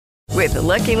With the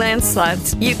Lucky Land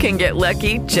Slots, you can get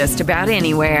lucky just about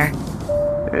anywhere.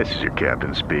 This is your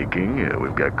captain speaking.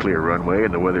 We've got clear runway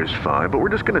and the weather's fine, but we're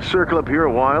just going to circle up here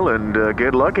a while and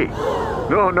get lucky.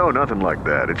 No, nothing like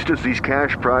that. It's just these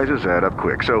cash prizes add up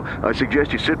quick. So I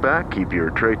suggest you sit back, keep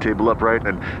your tray table upright,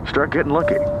 and start getting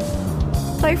lucky.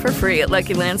 Play for free at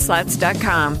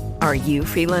LuckyLandSlots.com. Are you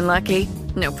feeling lucky?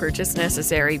 No purchase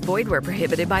necessary. Void where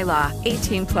prohibited by law.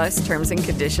 18 plus terms and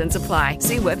conditions apply.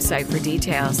 See website for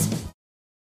details.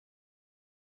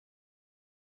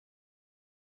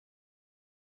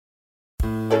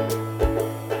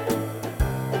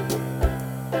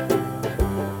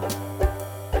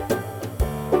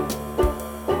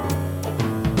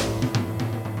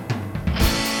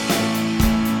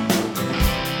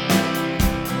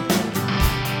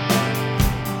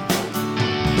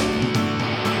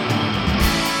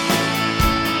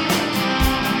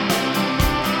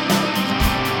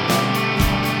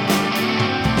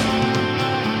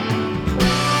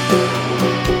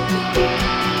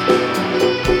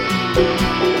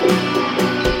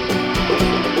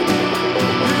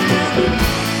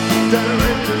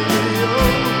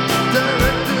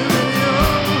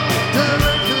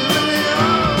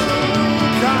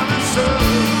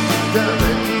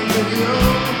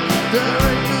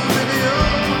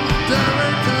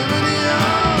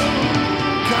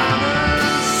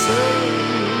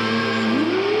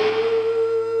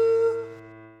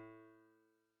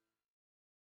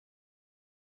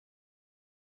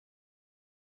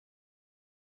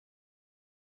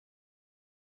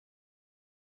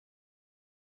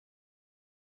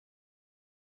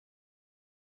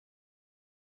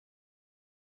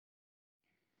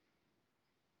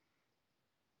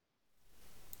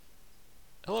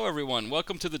 Hello everyone,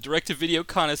 welcome to the Direct-to-Video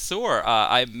Connoisseur.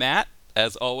 I'm Matt.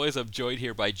 As always, I'm joined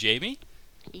here by Jamie.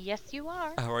 Yes, you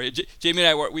are. How are you? Jamie and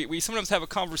I, we sometimes have a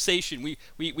conversation. We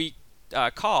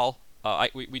call,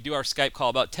 we do our Skype call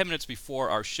about 10 minutes before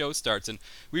our show starts, and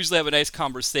we usually have a nice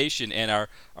conversation, and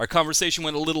our conversation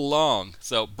went a little long,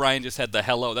 so Brian just had the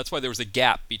hello. That's why there was a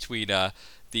gap between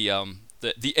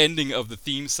the ending of the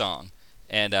theme song.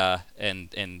 And I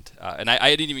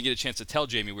didn't even get a chance to tell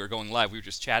Jamie we were going live. We were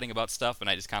just chatting about stuff, and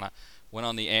I just kind of went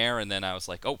on the air, and then I was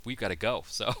like, oh, we've got to go.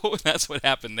 So that's what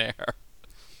happened there.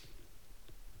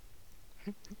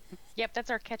 Yep, that's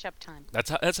our catch-up time.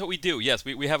 That's what we do. Yes,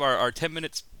 we have our 10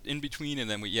 minutes in between, and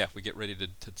then we get ready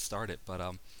to start it. But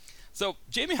so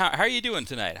Jamie, how are you doing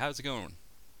tonight? How's it going?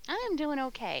 I'm doing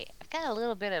okay. I've got a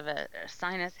little bit of a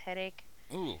sinus headache.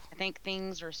 Ooh. I think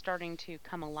things are starting to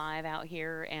come alive out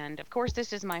here, and of course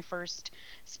this is my first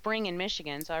spring in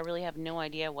Michigan, so I really have no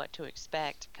idea what to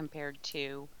expect compared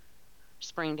to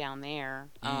spring down there.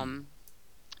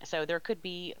 So there could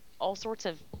be all sorts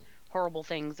of horrible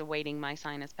things awaiting my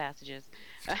sinus passages.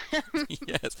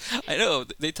 Yes, I know.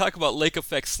 They talk about lake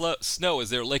effect snow. Is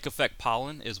there lake effect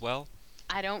pollen as well?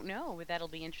 I don't know, but that'll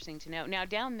be interesting to know. Now,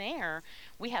 down there,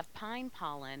 we have pine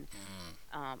pollen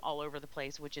all over the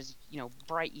place, which is,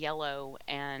 bright yellow,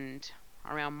 and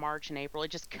around March and April,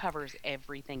 it just covers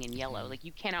everything in yellow. Like,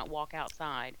 you cannot walk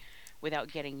outside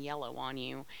without getting yellow on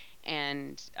you,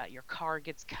 and your car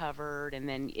gets covered, and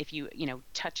then if you,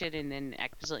 touch it and then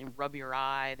accidentally rub your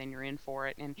eye, then you're in for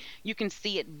it. And you can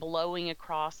see it blowing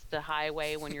across the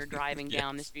highway when you're driving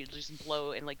down this, just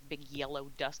blow in, like, big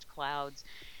yellow dust clouds.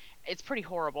 It's pretty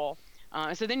horrible.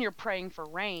 So then you're praying for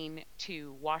rain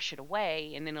to wash it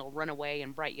away, and then it'll run away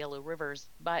in bright yellow rivers.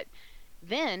 But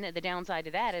then the downside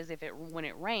to that is when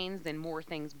it rains, then more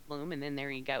things bloom, and then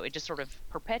there you go. It just sort of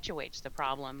perpetuates the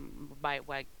problem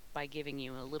by giving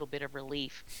you a little bit of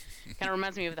relief. Kind of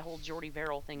reminds me of the whole Jordy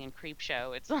Verrill thing in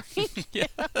Creepshow. It's like,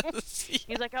 Yes.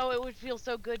 he's like, oh, it would feel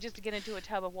so good just to get into a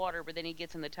tub of water, but then he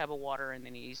gets in the tub of water, and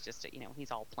then he's just,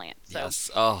 he's all plant. So. Yes.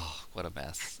 Oh, what a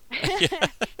mess.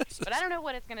 But I don't know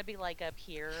what it's going to be like up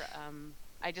here.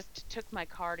 I just took my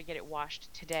car to get it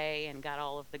washed today and got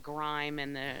all of the grime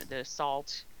and the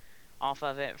salt off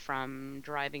of it from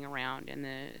driving around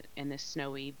in the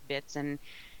snowy bits, and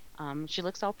she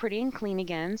looks all pretty and clean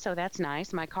again, so that's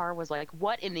nice. My car was like,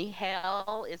 what in the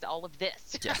hell is all of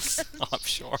this? Yes, I'm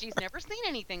sure. She's never seen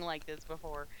anything like this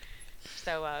before.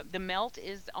 So the melt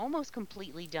is almost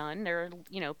completely done. There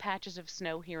are, patches of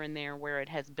snow here and there where it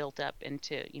has built up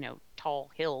into, tall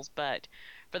hills, but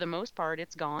for the most part,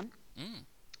 it's gone.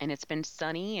 And it's been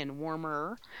sunny and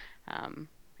warmer.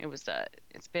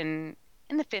 It's been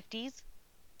in the 50s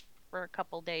for a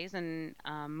couple days, and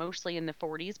mostly in the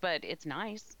 40s, but it's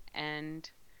nice, and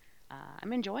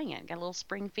I'm enjoying it. Got a little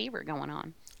spring fever going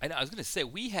on. I know. I was going to say,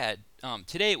 we had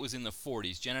today it was in the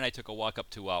 40s. Jen and I took a walk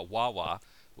up to Wawa,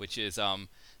 which is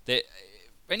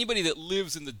anybody that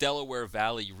lives in the Delaware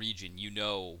Valley region, you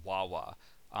know Wawa.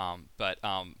 But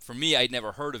for me, I'd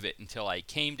never heard of it until I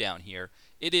came down here.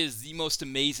 It is the most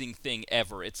amazing thing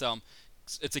ever. It's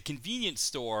a convenience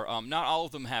store. Not all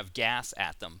of them have gas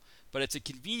at them, but it's a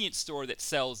convenience store that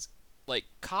sells like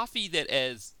coffee that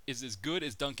is as good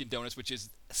as Dunkin' Donuts, which is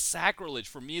sacrilege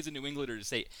for me as a New Englander to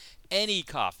say any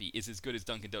coffee is as good as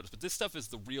Dunkin' Donuts. But this stuff is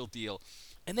the real deal.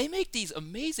 And they make these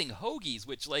amazing hoagies,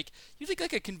 which like you think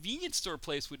like a convenience store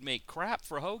place would make crap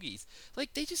for hoagies.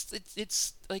 Like they just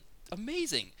it's like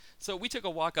amazing. So we took a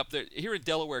walk up there here in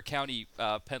Delaware County,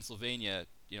 Pennsylvania.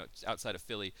 You know, outside of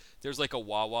Philly. There's like a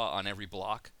Wawa on every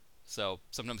block. So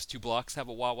sometimes 2 blocks have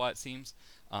a Wawa, it seems.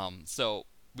 So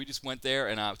we just went there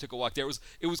and took a walk there.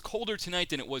 It was colder tonight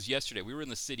than it was yesterday. We were in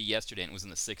the city yesterday and it was in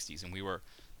the 60s, and we were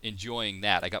enjoying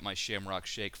that. I got my Shamrock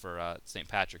Shake for St.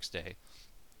 Patrick's Day.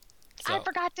 So, I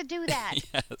forgot to do that.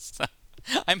 yes.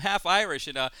 I'm half Irish,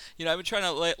 and I've been trying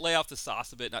to lay off the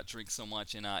sauce a bit, not drink so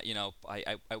much, and I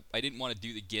didn't want to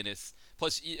do the Guinness.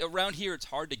 Plus, around here it's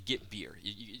hard to get beer.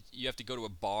 You have to go to a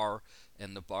bar,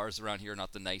 and the bars around here are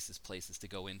not the nicest places to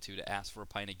go into to ask for a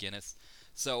pint of Guinness.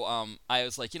 So I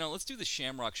was like, let's do the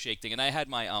Shamrock Shake thing, and I had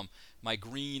my my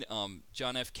green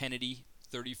John F. Kennedy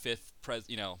 35th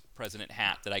president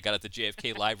hat that I got at the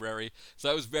JFK library.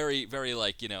 So I was very very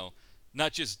like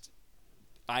not just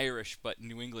Irish, but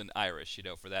New England Irish,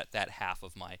 for that half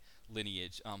of my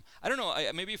lineage. I don't know,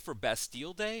 maybe for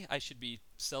Bastille Day, I should be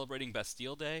celebrating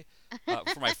Bastille Day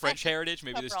for my French heritage,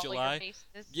 maybe this July.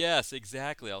 Yes,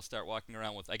 exactly. I'll start walking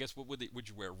around with, I guess, what would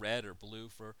you wear, red or blue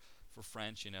for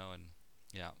French, and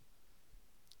yeah.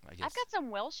 I guess. I've got some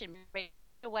Welsh in me.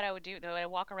 What I would do, though, I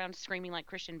walk around screaming like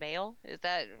Christian Bale. Is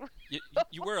that?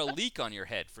 You wear a leek on your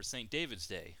head for St. David's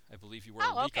Day. I believe you wear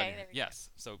a leek on your head.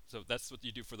 Yes. So that's what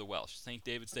you do for the Welsh. St.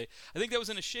 David's Day. I think that was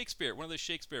in a Shakespeare, one of the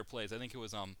Shakespeare plays. I think it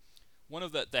was one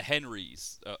of the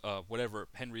Henrys, whatever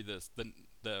Henry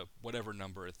the whatever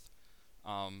numbereth.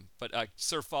 But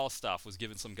Sir Falstaff was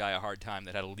giving some guy a hard time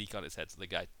that had a leek on his head, so the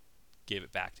guy gave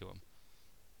it back to him.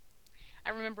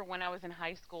 I remember when I was in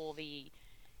high school,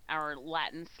 our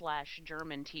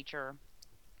Latin/German teacher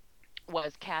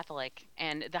was Catholic,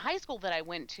 and the high school that I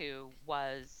went to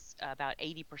was about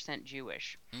 80%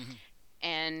 Jewish,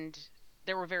 and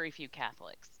there were very few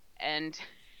Catholics. And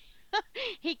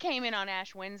he came in on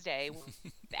Ash Wednesday with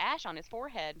ash on his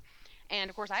forehead, and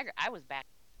of course I was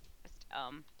Baptist,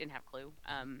 didn't have a clue,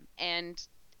 and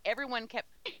everyone kept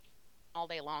all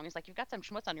day long. He's like, "You've got some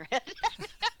schmutz on your head."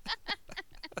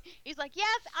 He's like,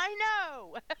 "Yes, I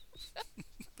know."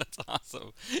 That's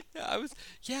awesome. There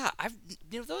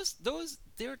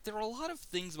are a lot of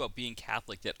things about being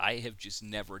Catholic that I have just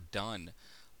never done.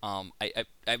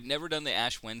 I've never done the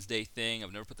Ash Wednesday thing.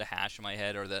 I've never put the hash in my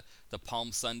head, or the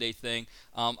Palm Sunday thing.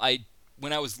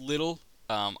 When I was little,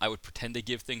 I would pretend to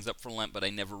give things up for Lent, but I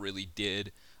never really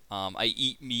did. I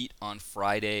eat meat on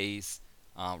Fridays.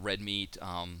 Red meat,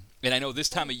 and I know this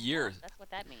time of year. That's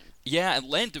what that means. Yeah, and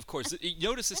Lent, of course. You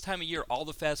notice this time of year, all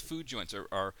the fast food joints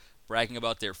are bragging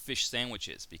about their fish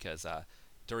sandwiches, because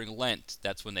during Lent,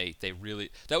 that's when they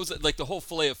really, that was like the whole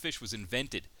fillet of fish was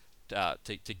invented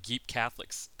to keep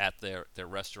Catholics at their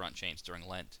restaurant chains during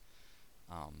Lent.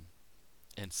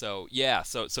 And so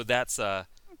that's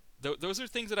those are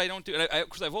things that I don't do. And of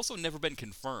course, I've also never been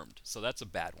confirmed, so that's a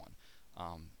bad one.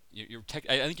 I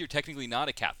think you're technically not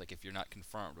a Catholic if you're not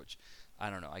confirmed, which I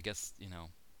don't know. I guess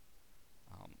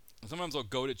sometimes I'll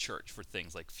go to church for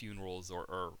things like funerals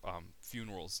or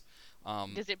funerals.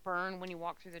 Does it burn when you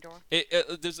walk through the door?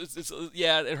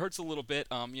 It hurts a little bit.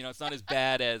 It's not as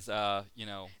bad as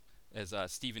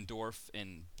Stephen Dorff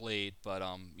in Blade, but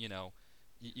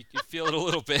you feel it a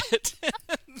little bit.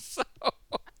 So.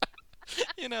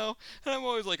 And I'm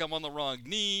always like, I'm on the wrong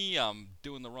knee, I'm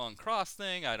doing the wrong cross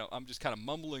thing. I'm just kind of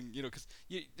mumbling, because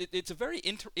it's a very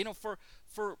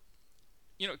for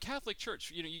Catholic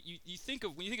Church. You think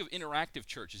of, when you think of interactive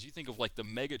churches, you think of like the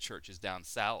mega churches down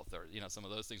south, or some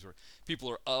of those things where people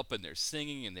are up and they're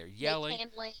singing and they're yelling,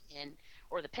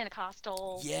 or the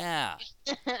Pentecostal. Yeah.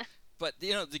 But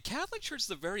the Catholic Church is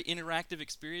a very interactive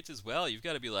experience as well. You've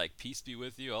got to be like, "Peace be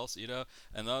with you," also,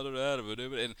 and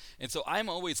so I'm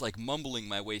always like mumbling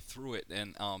my way through it,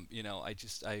 and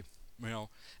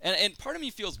and part of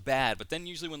me feels bad, but then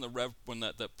usually when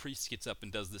the priest gets up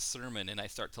and does this sermon, and I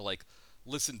start to like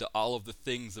listen to all of the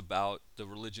things about the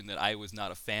religion that I was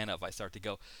not a fan of, I start to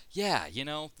go, yeah,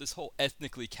 this whole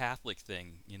ethnically Catholic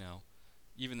thing,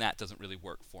 even that doesn't really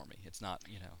work for me. It's not,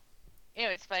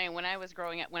 It's funny, when I was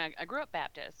growing up, when I grew up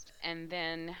Baptist, and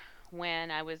then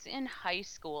when I was in high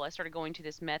school, I started going to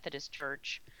this Methodist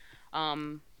church.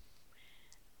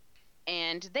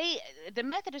 and the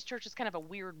Methodist Church is kind of a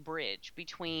weird bridge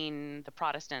between the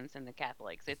Protestants and the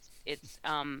Catholics. It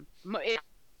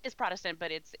is Protestant,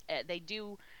 but they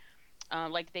do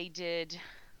like they did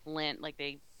Lent, like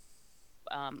they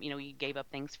you gave up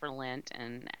things for Lent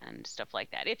and stuff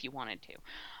like that if you wanted to.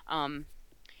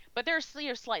 But they're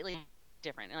slightly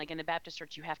different. Like in the Baptist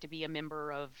Church, you have to be a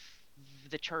member of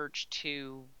the church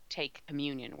to take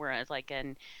communion, whereas like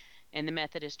in the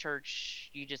Methodist Church,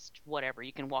 you just whatever,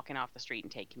 you can walk in off the street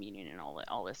and take communion and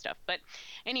all this stuff. But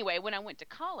anyway, when I went to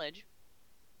college,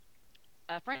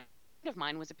 a friend of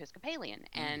mine was Episcopalian,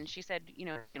 and she said,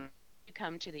 you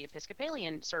come to the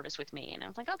Episcopalian service with me, and I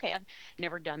was like, okay, I've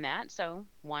never done that, so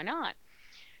why not?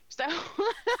 So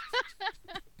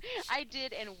I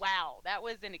did, and wow, that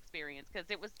was an experience because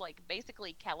it was like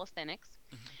basically calisthenics.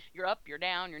 You're up, you're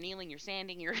down, you're kneeling, you're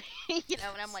standing, you're,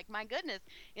 and I'm like, my goodness.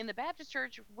 In the Baptist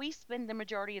church, we spend the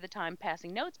majority of the time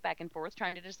passing notes back and forth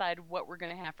trying to decide what we're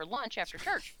going to have for lunch after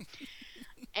church.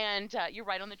 And you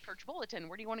write on the church bulletin,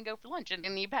 where do you want to go for lunch?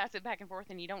 And you pass it back and forth,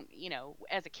 and you don't,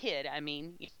 as a kid, I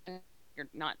mean, you're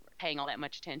not paying all that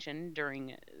much attention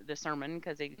during the sermon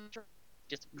because they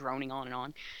just droning on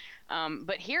and on.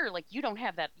 But here, like, you don't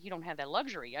have that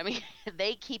luxury. I mean,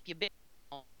 they keep you busy,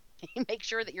 make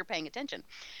sure that you're paying attention.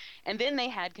 And then they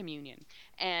had communion,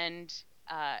 and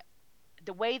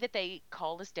the way that they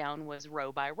called us down was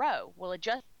row by row. Well, it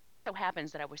just so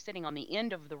happens that I was sitting on the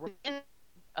end of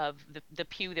the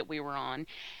pew that we were on,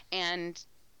 and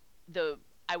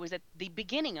I was at the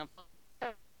beginning of.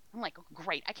 I'm like,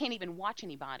 great, I can't even watch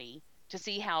anybody to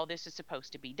see how this is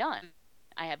supposed to be done.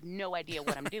 I have no idea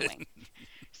what I'm doing.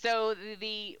 So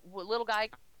the little guy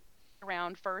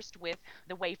around first with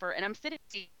the wafer, and I'm sitting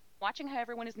watching how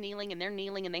everyone is kneeling, and they're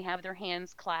kneeling, and they have their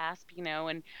hands clasped,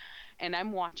 and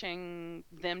I'm watching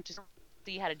them to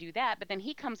see how to do that. But then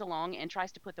he comes along and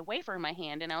tries to put the wafer in my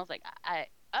hand, and I was like,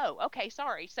 oh, okay,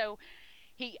 sorry. So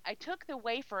I took the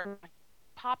wafer and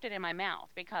popped it in my mouth,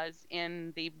 because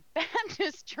in the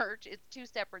Baptist church, it's two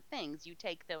separate things. You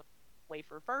take the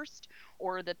wafer first,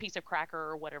 or the piece of cracker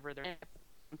or whatever they're,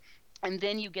 and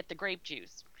then you get the grape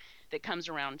juice that comes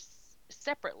around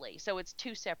separately. So it's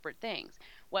two separate things.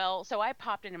 Well, so I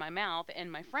popped it in my mouth,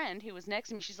 and my friend who was next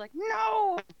to me, she's like,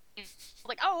 no.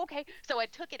 Like, oh, okay. So I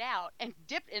took it out and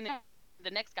dipped, and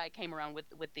the next guy came around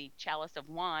with the chalice of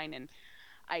wine, and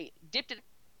I dipped it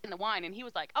in the wine, and he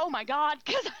was like, oh my God,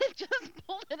 because I just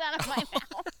pulled it out of my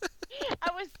mouth.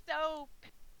 I was so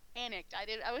panicked.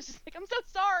 I was just like, I'm so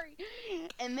sorry.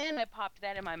 And then I popped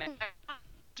that in my mouth.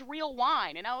 It's real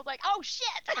wine. And I was like, oh shit.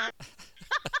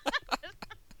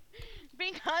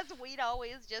 Because we'd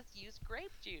always just use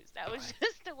grape juice. That was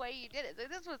just the way you did it.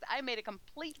 So I made a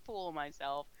complete fool of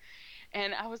myself.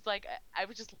 And I was like, I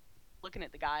was just looking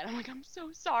at the guy, and I'm like, I'm so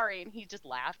sorry. And he just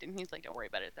laughed, and he's like, don't worry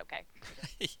about it. It's okay.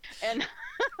 And,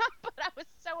 but I was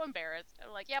so embarrassed.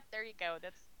 I'm like, yep, there you go.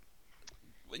 That's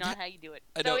not how you do it.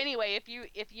 So anyway,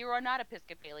 if you are not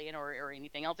Episcopalian or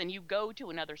anything else, and you go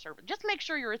to another service, just make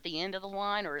sure you're at the end of the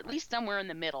line, or at least somewhere in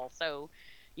the middle, so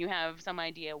you have some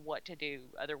idea what to do.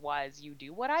 Otherwise, you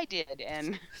do what I did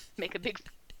and make a big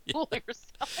fool of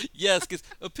yourself. Yes, because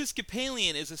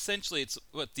Episcopalian is essentially, it's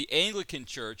what the Anglican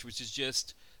Church, which is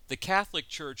just the Catholic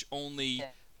Church only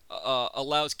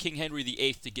allows King Henry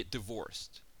VIII to get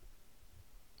divorced.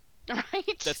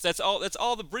 Right. That's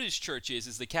all the British Church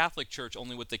is the Catholic Church,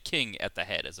 only with the king at the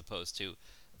head as opposed to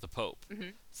the Pope.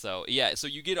 Mm-hmm. So yeah, so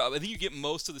you get, I think you get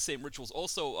most of the same rituals.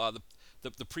 Also,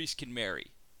 the priest can marry,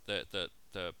 the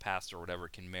pastor or whatever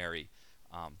can marry.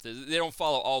 They don't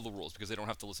follow all the rules because they don't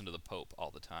have to listen to the Pope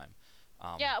all the time.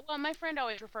 Yeah, well, my friend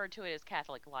always referred to it as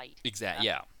Catholic light. Exactly.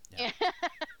 Yeah.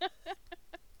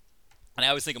 And I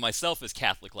always think of myself as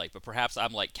Catholic light, but perhaps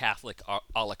I'm like Catholic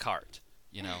a la carte,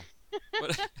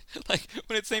 But, like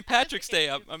when it's St. Patrick's Day,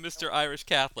 I'm Mr. Irish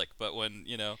Catholic. But when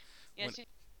yeah, she's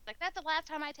like, that's the last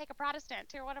time I take a Protestant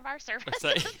to one of our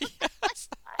services.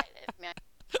 Yes.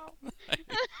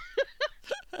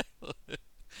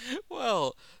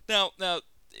 Well, now,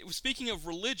 speaking of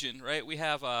religion, right? We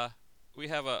have a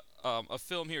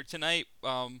film here tonight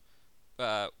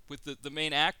with the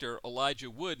main actor Elijah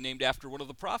Wood, named after one of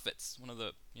the prophets, one of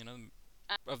the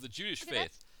of the Jewish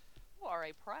faith. You are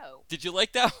a pro. Did you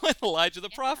like that one, Elijah the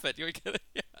prophet?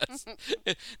 Yes.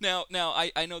 Now,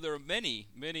 I know there are many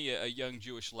a young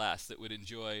Jewish lass that would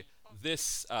enjoy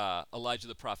this Elijah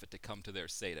the prophet to come to their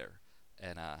seder,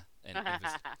 and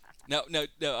now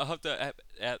I'll have to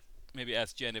maybe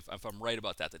ask Jen if I'm right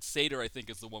about that. That seder, I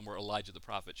think, is the one where Elijah the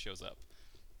prophet shows up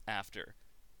after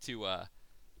he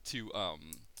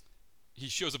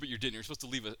shows up at your dinner. You're supposed to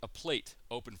leave a plate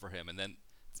open for him, and then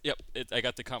I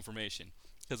got the confirmation.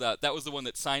 because that was the one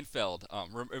that Seinfeld.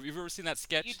 Have you ever seen that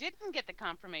sketch? You didn't get the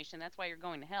confirmation. That's why you're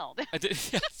going to hell. I did.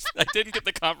 Yes, I didn't get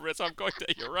the confirmation, so I'm going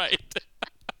to. You're right.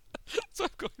 So I'm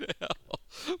going to hell.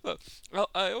 But, well,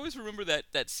 I always remember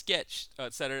that sketch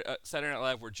at Saturday Night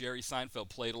Live where Jerry Seinfeld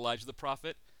played Elijah the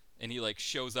Prophet, and he like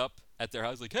shows up at their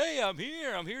house like, "Hey, I'm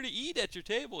here to eat at your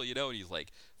table," and he's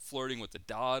like flirting with the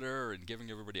daughter and giving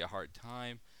everybody a hard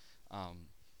time.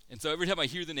 And so every time I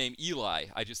hear the name Eli,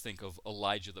 I just think of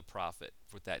Elijah the Prophet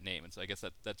with that name, and so I guess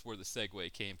that's where the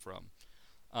segue came from.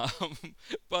 Um,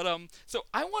 so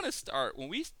I want to start, when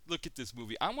we look at this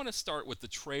movie, I want to start with the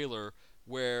trailer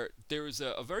where there is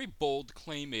a very bold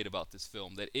claim made about this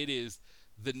film that it is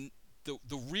the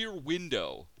rear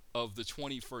window of the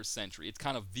 21st century. It's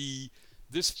kind of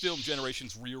this film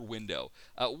generation's rear window.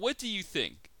 What do you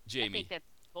think, Jamie? I think that's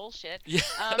bullshit.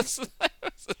 Yes.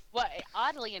 Well,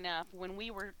 oddly enough, when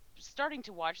we were starting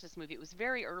to watch this movie, it was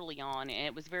very early on, and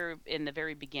it was very in the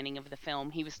very beginning of the film.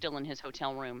 He was still in his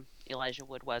hotel room, Elijah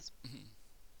Wood was.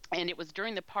 Mm-hmm. And it was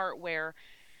during the part where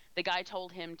the guy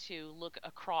told him to look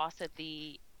across at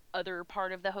the other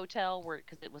part of the hotel,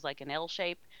 because it was like an L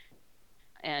shape,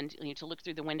 and to look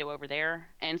through the window over there.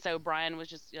 And so Brian was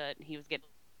just, he was getting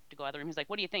to go out of the room. He's like,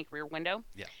 "What do you think, rear window?"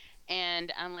 Yeah.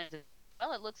 And I'm like,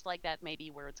 well, it looks like that may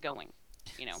be where it's going.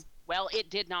 Well, it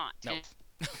did not. No.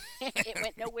 It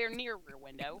went nowhere near rear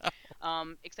window,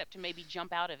 except to maybe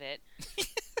jump out of it.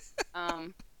 I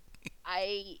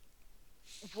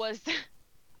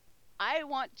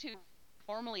want to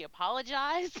formally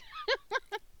apologize.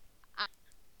 I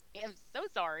am so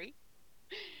sorry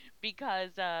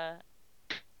because to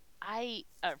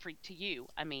you,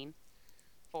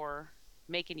 for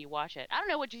making you watch it. I don't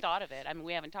know what you thought of it.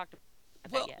 We haven't talked about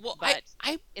that yet. Well, but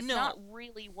it's not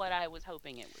really what I was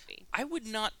hoping it would be. I would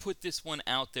not put this one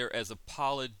out there as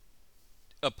apology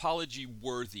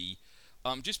worthy,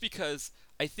 just because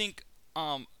I think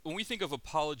when we think of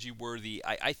apology worthy,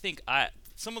 I think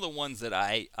some of the ones that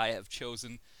I have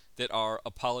chosen that are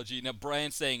apology. Now,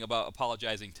 Brian's saying about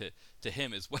apologizing to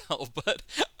him as well, but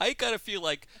I kind of feel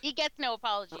like he gets no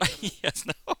apology. Yes,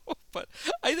 no. But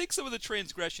I think some of the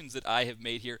transgressions that I have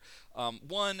made here,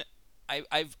 one,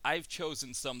 I've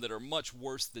chosen some that are much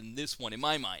worse than this one, in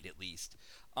my mind at least.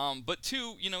 But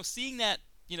two, seeing that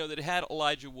that it had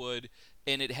Elijah Wood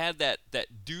and it had that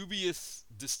dubious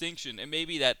distinction, and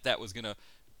maybe that was gonna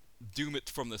doom it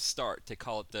from the start to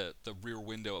call it the rear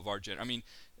window of our generation.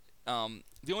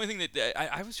 The only thing that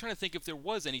I was trying to think if there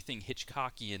was anything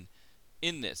Hitchcockian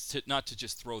in this, not to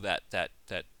just throw that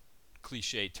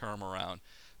cliche term around.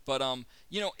 But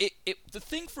the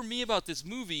thing for me about this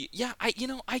movie,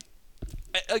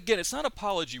 again, it's not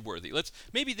apology worthy.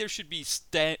 Maybe there should be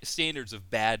standards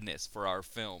of badness for our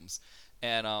films,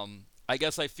 and I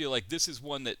guess I feel like this is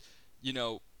one that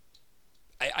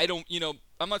I don't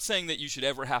I'm not saying that you should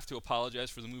ever have to apologize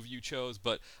for the movie you chose,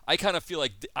 but I kind of feel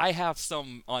like I have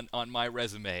some on my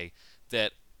resume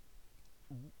that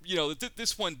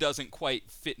this one doesn't quite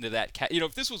fit into that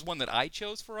if this was one that I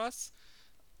chose for us,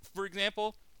 for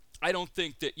example, I don't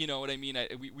think that, what I mean,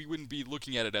 we wouldn't be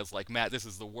looking at it as like, Matt, this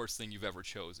is the worst thing you've ever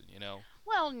chosen,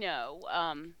 Well, no.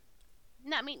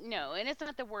 No, and it's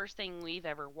not the worst thing we've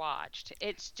ever watched.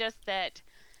 It's just that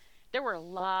there were a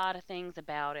lot of things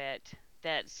about it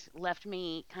that left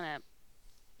me kind of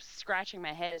scratching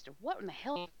my head as to what in the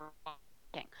hell are you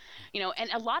watching? And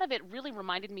a lot of it really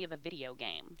reminded me of a video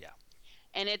game. Yeah.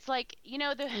 And it's like,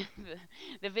 the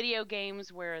video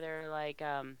games where they're like,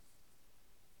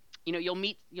 you'll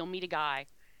meet a guy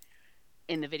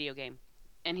in the video game,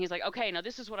 and he's like, "Okay, now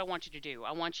this is what I want you to do.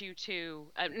 I want you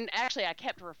to." And actually, I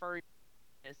kept referring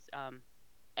to this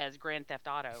as Grand Theft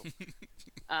Auto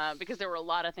because there were a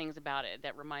lot of things about it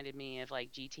that reminded me of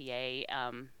like GTA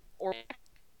or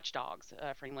Watch Dogs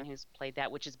for anyone who's played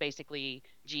that, which is basically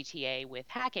GTA with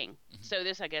hacking. Mm-hmm. So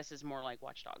this, I guess, is more like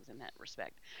Watch Dogs in that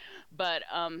respect. But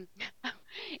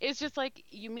it's just like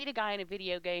you meet a guy in a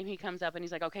video game. He comes up and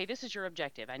he's like, "Okay, this is your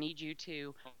objective. I need you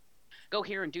to go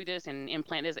here and do this and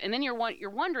implant this." And then you're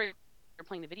wondering, you're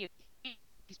playing the video.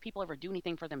 These people ever do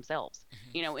anything for themselves?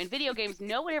 Mm-hmm. In video games,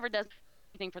 no one ever does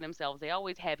anything for themselves. They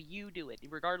always have you do it,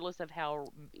 regardless of how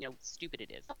stupid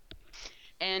it is.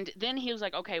 And then he was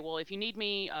like, "Okay, well, if you need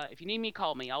me,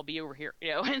 call me. I'll be over here."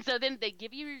 And so then they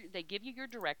give you your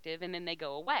directive, and then they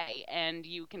go away, and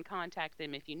you can contact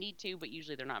them if you need to, but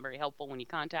usually they're not very helpful when you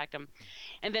contact them.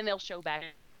 And then they'll show back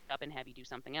up and have you do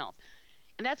something else.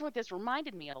 And that's what this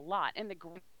reminded me of a lot. And the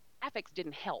graphics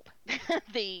didn't help.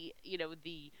 the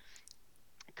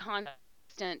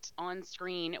constant on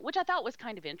screen, which I thought was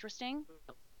kind of interesting.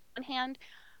 On one hand,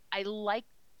 I like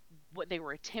what they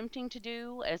were attempting to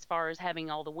do as far as having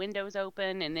all the windows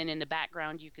open, and then in the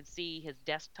background you could see his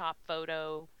desktop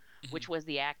photo, Mhm. which was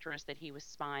the actress that he was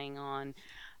spying on.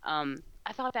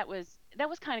 I thought that was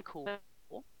kind of cool.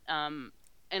 Um,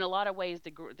 in a lot of ways,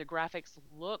 the graphics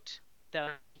looked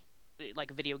the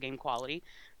like video game quality,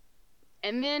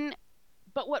 and then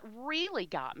but what really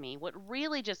got me, what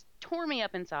really just tore me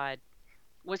up inside,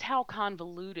 was how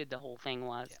convoluted the whole thing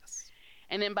was. Yes.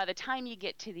 And then by the time you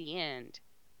get to the end,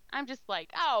 I'm just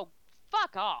like, oh,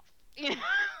 fuck off. You know?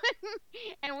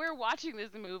 And we're watching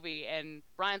this movie, and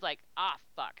Brian's like, ah,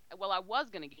 fuck. Well, I was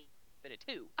going to give it a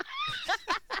 2.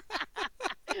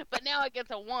 But now it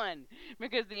gets a 1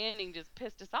 because the ending just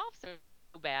pissed us off so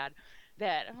bad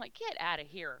that I'm like, get out of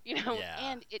here. Yeah.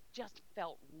 And it just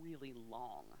felt really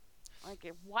long.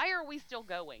 Like, why are we still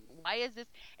going? Why is this?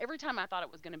 Every time I thought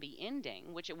it was going to be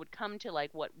ending, which it would come to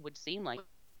like what would seem like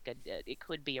it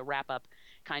could be a wrap up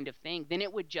kind of thing, then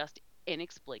it would just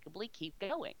inexplicably keep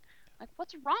going. Like,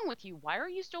 what's wrong with you? Why are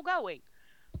you still going?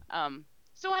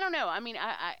 So I don't know. I mean,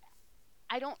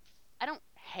 I don't I don't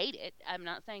hate it. I'm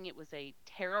not saying it was a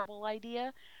terrible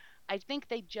idea. I think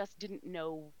they just didn't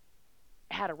know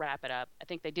how to wrap it up. I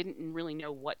think they didn't really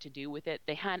know what to do with it.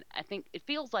 I think it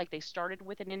feels like they started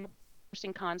with an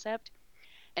interesting concept,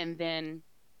 and then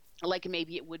like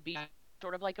maybe it would be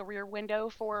sort of like a rear window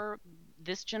for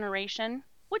this generation,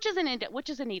 which is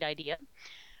a neat idea.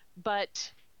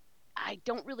 But I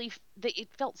don't really. It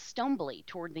felt stumbly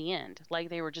toward the end, like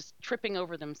they were just tripping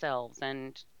over themselves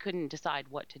and couldn't decide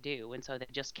what to do, and so they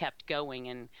just kept going,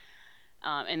 and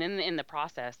in the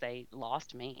process, they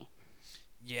lost me.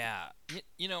 Yeah.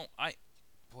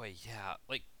 Boy, yeah.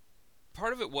 Like,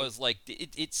 part of it was like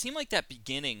it seemed like that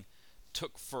beginning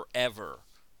took forever,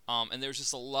 and there's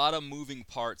just a lot of moving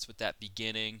parts with that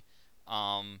beginning.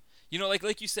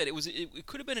 Like you said, it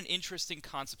could have been an interesting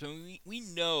concept. I mean, we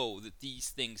know that these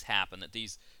things happen, that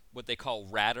these what they call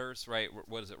ratters, right?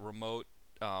 What is it? Remote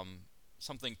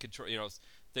something control.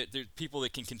 They're people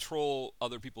that can control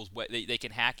other people's they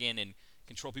can hack in and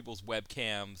control people's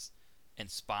webcams and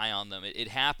spy on them. It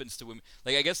happens to women.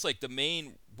 Like, I guess, like, the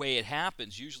main way it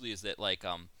happens usually is that,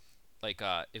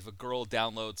 if a girl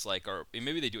downloads, like, or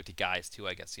maybe they do it to guys too,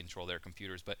 I guess, to control their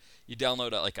computers, but you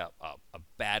download a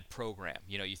bad program.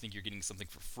 You think you're getting something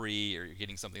for free, or you're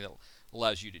getting something that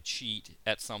allows you to cheat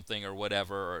at something or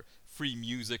whatever, or free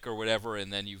music or whatever,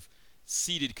 and then you've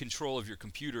ceded control of your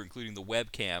computer, including the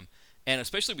webcam. And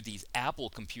especially with these Apple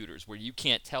computers where you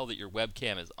can't tell that your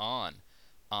webcam is on,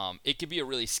 it could be a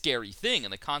really scary thing,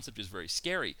 and the concept is very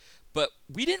scary. But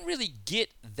we didn't really get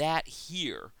that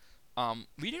here.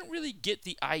 We didn't really get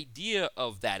the idea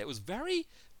of that. It was very,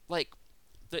 like,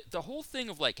 the whole thing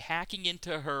of, like, hacking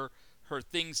into her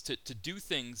things to do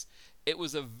things. It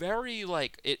was a very,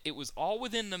 like, it was all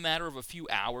within the matter of a few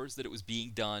hours that it was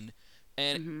being done,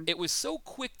 and Hmm. it was so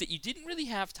quick that you didn't really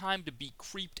have time to be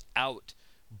creeped out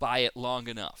by it long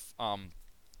enough.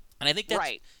 And I think that's,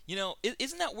 Right.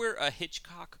 isn't that where a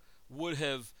Hitchcock would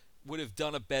have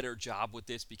done a better job with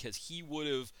this, because he would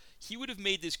have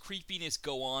made this creepiness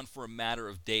go on for a matter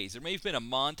of days. There may have been a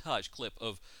montage clip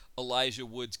of Elijah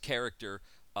Wood's character,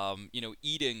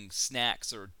 eating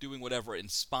snacks or doing whatever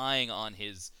and spying on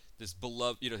his this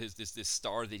beloved, his this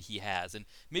star that he has, and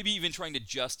maybe even trying to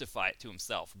justify it to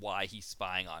himself why he's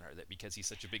spying on her, that because he's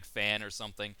such a big fan or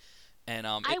something. And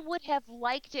I would have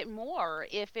liked it more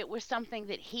if it was something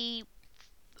that he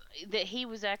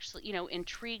was actually,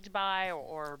 intrigued by,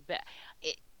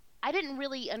 it, I didn't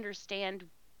really understand,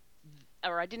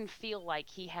 or I didn't feel like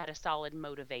he had a solid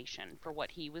motivation for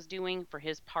what he was doing, for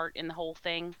his part in the whole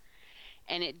thing,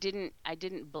 and I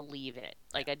didn't believe it.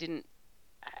 Yeah. Like,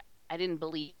 I didn't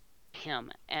believe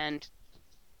him, and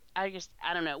I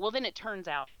don't know. Well, then it turns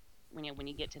out when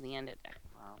you get to the end,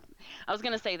 I was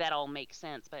gonna say that all makes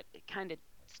sense, but it kind of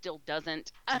still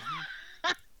doesn't.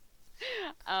 Mhm.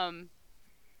 um,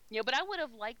 but I would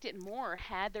have liked it more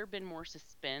had there been more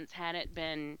suspense, had it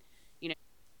been, you know,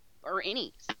 or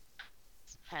any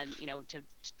had,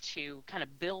 to kind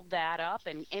of build that up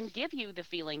and give you the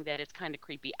feeling that it's kind of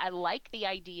creepy. I like the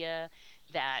idea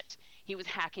that he was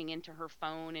hacking into her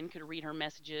phone and could read her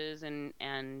messages and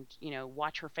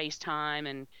watch her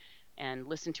FaceTime and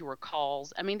listen to her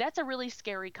calls. I mean, that's a really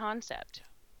scary concept.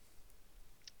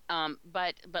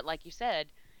 But like you said,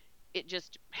 it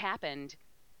just happened,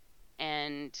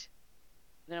 and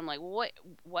then I'm like, what?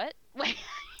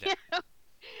 Yeah.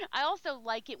 I also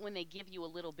like it when they give you a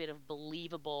little bit of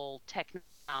believable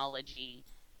technology,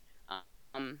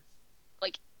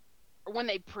 like when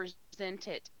they present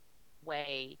it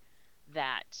way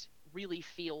that really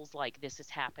feels like this is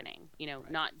happening,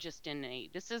 Right. not just in a,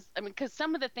 this is, I mean, because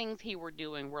some of the things he were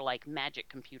doing were like magic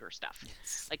computer stuff,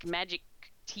 Yes. like magic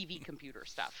TV computer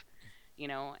stuff,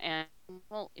 and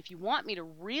well, if you want me to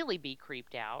really be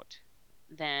creeped out,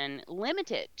 then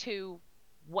limit it to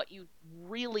what you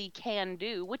really can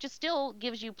do, which is still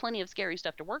gives you plenty of scary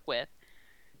stuff to work with.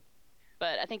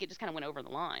 But I think it just kind of went over the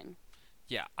line.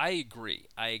 Yeah, I agree.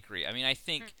 I agree. I mean, I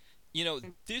think,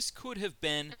 this could have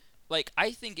been, like,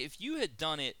 I think if you had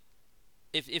done it,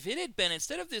 if it had been,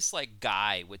 instead of this, like,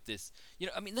 guy with this,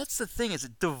 I mean, that's the thing, is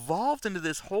it devolved into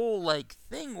this whole, like,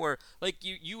 thing where, like,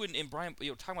 you and Brian,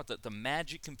 talking about the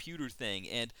magic computer thing,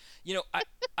 and,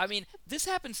 I mean, this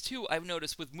happens, too, I've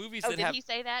noticed, with movies Oh, that did have... he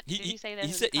say that? Did he say that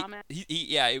He in said, the comment?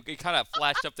 yeah, it kind of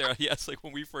flashed up there, yes, like,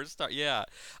 when we first started, yeah.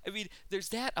 I mean, there's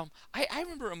that, I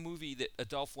remember a movie, that a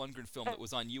Dolph Lundgren film that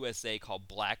was on USA called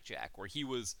Blackjack, where he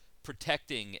was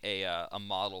protecting a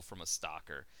model from a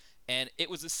stalker. And it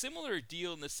was a similar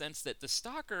deal in the sense that the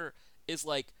stalker is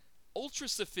like ultra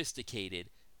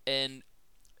sophisticated and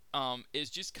is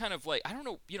just kind of like, I don't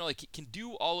know, like it can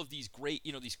do all of these great,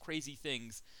 these crazy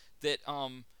things that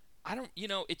I don't,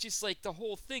 it's just like the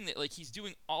whole thing that like he's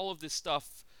doing all of this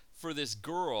stuff for this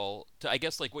girl to, I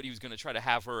guess, like what he was going to try to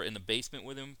have her in the basement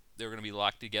with him. They were going to be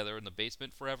locked together in the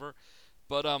basement forever.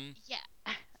 But Yeah.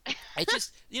 I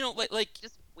just, like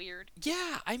Just weird.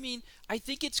 yeah, I mean, I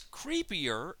think it's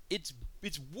creepier. It's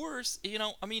worse.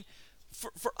 I mean,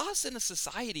 for us in a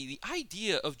society, the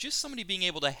idea of just somebody being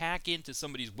able to hack into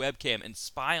somebody's webcam and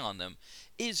spy on them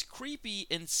is creepy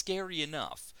and scary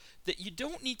enough that you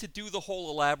don't need to do the whole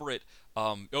elaborate.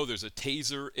 Oh, there's a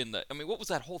taser in the. I mean, what was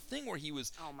that whole thing where he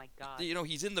was? Oh my God.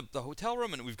 He's in the hotel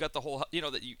room and we've got the whole.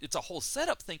 It's a whole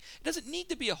setup thing. It doesn't need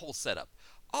to be a whole setup.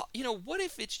 What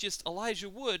if it's just Elijah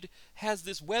Wood has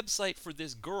this website for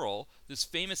this girl, this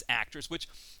famous actress, which,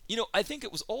 I think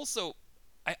it was also,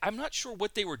 I'm not sure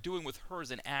what they were doing with her as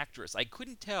an actress. I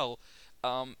couldn't tell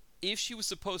if she was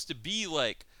supposed to be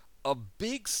like a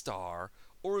big star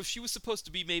or if she was supposed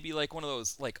to be maybe like one of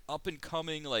those like up and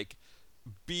coming like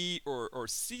B or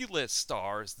C list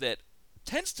stars that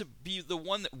tends to be the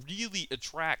one that really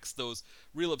attracts those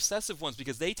real obsessive ones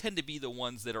because they tend to be the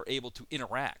ones that are able to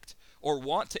interact or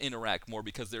want to interact more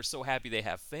because they're so happy they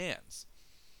have fans.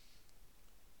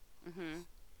 Mhm.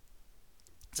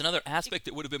 It's another aspect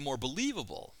that would have been more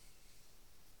believable.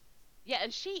 Yeah,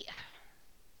 and she,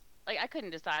 like, I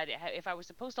couldn't decide if I was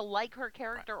supposed to like her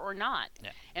character or not. Yeah.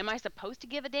 Am I supposed to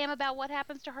give a damn about what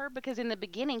happens to her? Because in the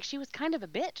beginning, she was kind of a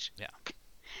bitch. Yeah.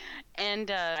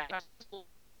 And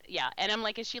yeah, and I'm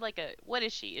like, is she like a, what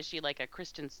is she? Is she like a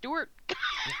Kristen Stewart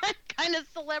kind of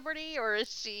celebrity, or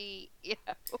is she,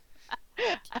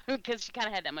 because she kind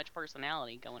of had that much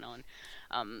personality going on.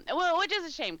 Well, which is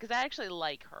a shame because I actually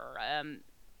like her.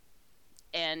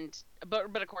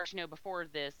 But of course, before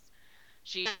this,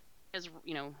 she is,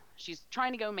 she's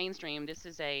trying to go mainstream. This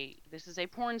is a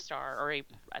porn star, or I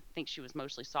think she was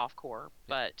mostly softcore,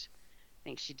 but I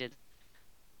think she did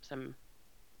some.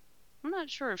 I'm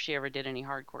not sure if she ever did any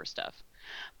hardcore stuff,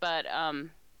 but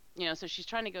so she's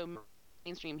trying to go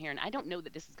mainstream here, and I don't know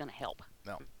that this is going to help.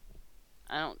 No.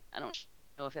 I don't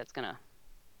know if that's gonna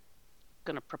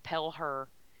propel her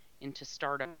into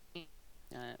stardom,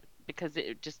 because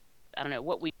it just, I don't know,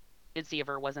 what we did see of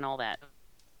her wasn't all that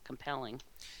compelling.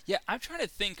 Yeah, I'm trying to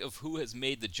think of who has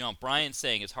made the jump. Brian's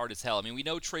saying it's hard as hell. I mean, we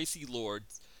know Tracy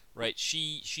Lords, right?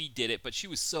 She did it, but she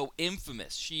was so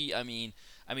infamous. I mean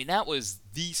that was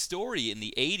the story in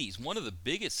the 80s, one of the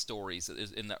biggest stories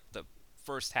in the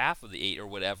first half of the 80s or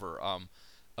whatever,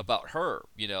 about her,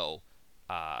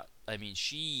 I mean,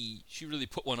 she really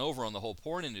put one over on the whole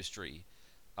porn industry.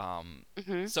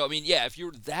 So, I mean, yeah, if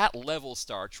you're that level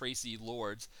star, Tracy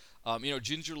Lords,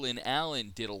 Ginger Lynn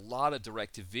Allen did a lot of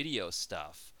direct-to-video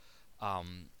stuff.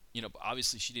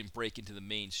 Obviously she didn't break into the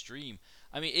mainstream.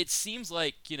 I mean, it seems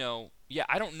like, yeah,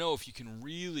 I don't know if you can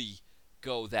really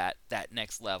go that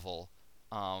next level,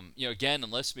 again,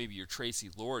 unless maybe you're Tracy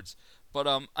Lords. But,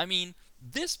 I mean,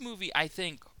 this movie, I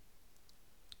think,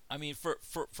 I mean,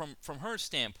 from her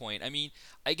standpoint, I mean,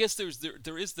 I guess there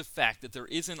is the fact that there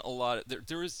isn't a lot of,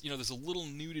 there is, there's a little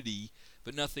nudity,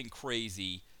 but nothing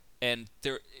crazy, and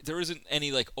there isn't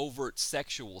any like overt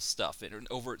sexual stuff or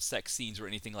overt sex scenes or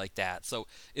anything like that. So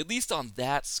at least on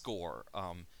that score,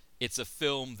 it's a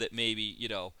film that maybe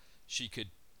she could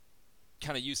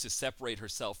kind of use to separate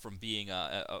herself from being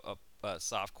a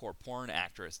softcore porn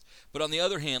actress. But on the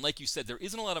other hand, like you said, there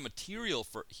isn't a lot of material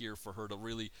for her to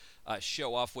really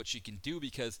show off what she can do,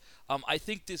 because I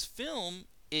think this film,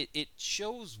 it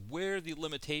shows where the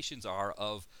limitations are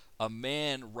of a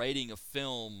man writing a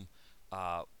film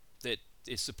that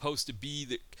is supposed to be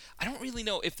the. I don't really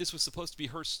know if this was supposed to be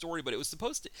her story, but it was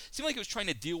supposed to seem like it was trying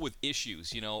to deal with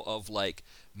issues, of like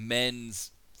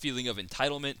men's feeling of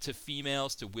entitlement to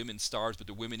females, to women stars, but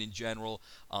to women in general.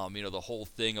 The whole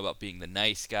thing about being the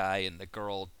nice guy and the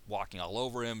girl walking all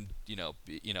over him.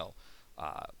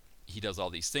 He does all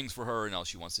these things for her, and all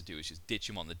she wants to do is just ditch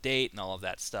him on the date and all of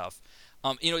that stuff.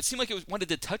 It seemed like it wanted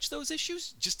to touch those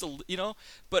issues,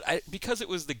 but because it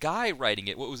was the guy writing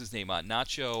it. What was his name?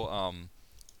 Nacho.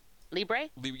 Libre?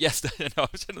 Yes, no, I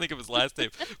was trying to think of his last name,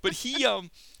 but he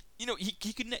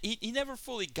never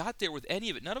fully got there with any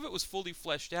of it. None of it was fully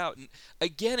fleshed out. And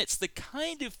again, it's the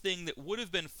kind of thing that would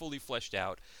have been fully fleshed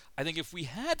out. I think if we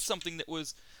had something that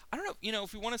was, I don't know,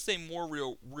 if we want to say more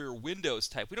Rear Windows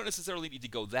type, we don't necessarily need to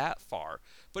go that far.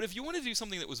 But if you want to do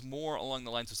something that was more along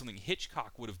the lines of something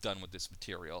Hitchcock would have done with this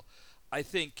material, I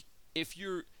think if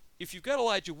you've got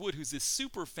Elijah Wood, who's this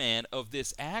super fan of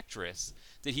this actress,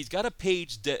 that he's got a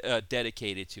page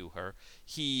dedicated to her,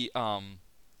 he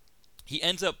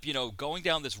ends up, going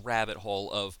down this rabbit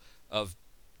hole of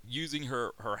using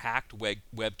her hacked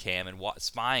webcam and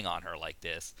spying on her like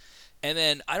this. And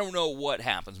then I don't know what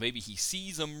happens. Maybe he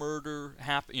sees a murder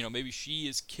happen. Maybe she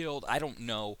is killed. I don't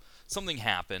know. Something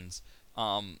happens.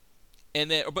 And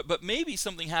then, but maybe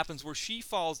something happens where he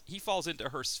falls into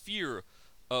her sphere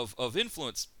of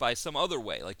influence by some other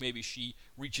way. Like maybe she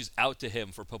reaches out to him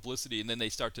for publicity, and then they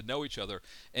start to know each other.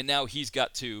 And now he's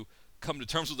got to come to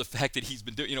terms with the fact that he's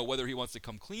been doing, whether he wants to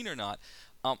come clean or not.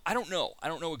 I don't know. I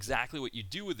don't know exactly what you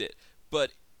do with it,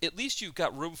 but at least you've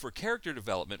got room for character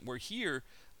development. Where here,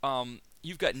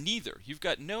 you've got neither. You've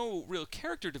got no real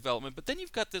character development, but then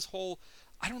you've got this whole,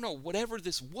 I don't know, whatever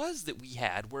this was that we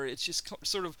had, where it's just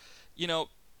sort of,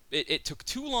 it took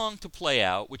too long to play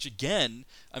out, which again,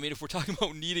 I mean, if we're talking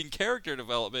about needing character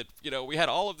development, we had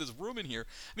all of this room in here.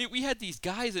 I mean, we had these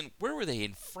guys where were they,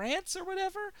 in France or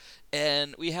whatever?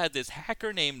 And we had this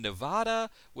hacker named Nevada,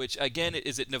 which again,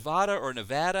 is it Nevada or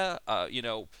Nevada?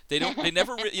 They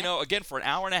never, again, for an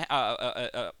hour and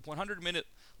a 100-minute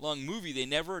long movie, they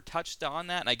never touched on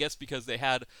that, and I guess because they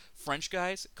had French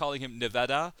guys calling him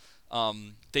Nevada,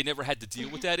 they never had to deal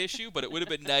with that issue, but it would have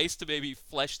been nice to maybe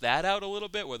flesh that out a little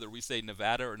bit, whether we say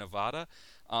Nevada or Nevada.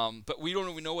 But we don't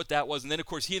even know what that was, and then of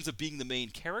course he ends up being the main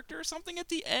character or something at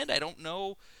the end. I don't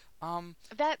know.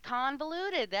 That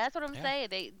convoluted. That's what I'm saying.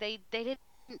 They didn't,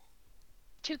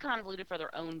 too convoluted for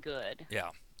their own good. Yeah.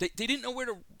 They didn't know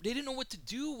they didn't know what to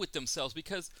do with themselves,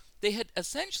 because they had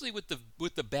essentially with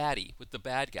the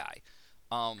bad guy,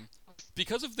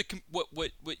 because of what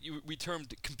we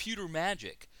termed computer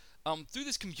magic. Through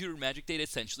this computer magic, they'd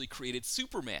essentially created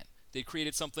Superman. They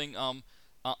created something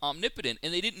omnipotent,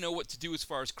 and they didn't know what to do as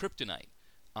far as kryptonite.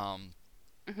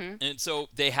 And so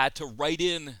they had to write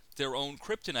in their own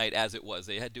kryptonite as it was.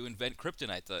 They had to invent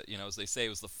kryptonite. As they say, it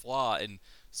was the flaw in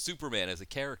Superman as a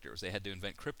character. They had to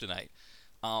invent kryptonite.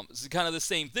 It's kind of the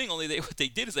same thing, only what they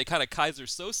did is they kind of Kaiser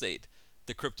Sosa'd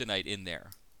the kryptonite in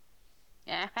there.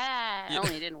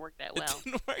 Only it didn't work that well. It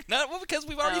didn't work. Because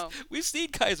we've seen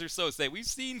Kaiser Sose. We've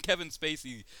seen Kevin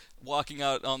Spacey walking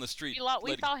out on the street.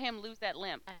 We saw him lose that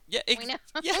limp. Yeah,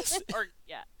 yes.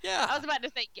 Yeah. I was about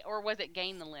to say, or was it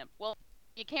gain the limp? Well,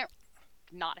 you can't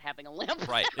not having a limp.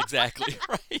 Right, exactly.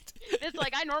 Right. It's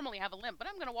like, I normally have a limp, but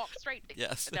I'm going to walk straight.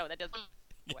 Yes. No, that doesn't.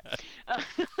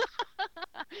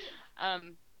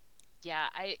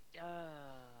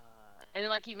 And then,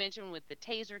 like you mentioned with the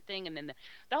taser thing, and then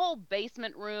the whole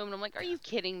basement room, and I'm like, are you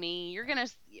kidding me? You're gonna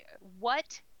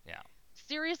what? Yeah.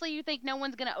 Seriously, you think no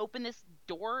one's gonna open this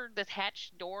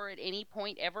hatch door at any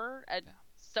point ever?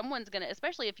 Someone's gonna,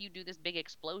 especially if you do this big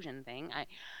explosion thing.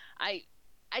 I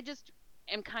just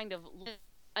am kind of,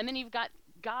 and then you've got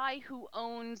guy who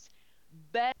owns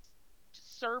best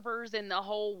servers in the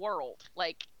whole world.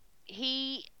 Like,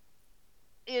 he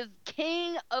is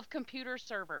king of computer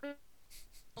servers.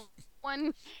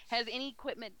 One has any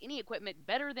equipment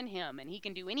better than him, and he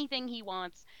can do anything he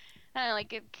wants. Like,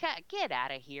 get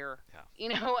out of here.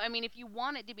 Yeah. I mean, if you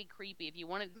want it to be creepy, if you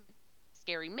want it to be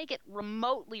scary, make it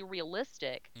remotely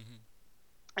realistic.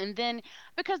 Mm-hmm. And then,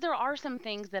 because there are some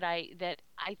things that I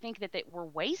think that were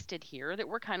wasted here that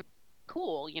were kind of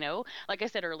cool, like I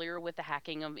said earlier with the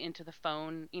hacking into the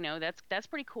phone, that's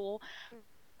pretty cool.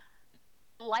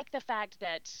 I like the fact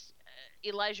that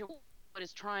Elijah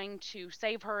is trying to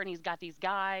save her, and he's got these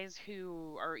guys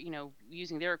who are,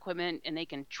 using their equipment, and they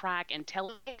can track and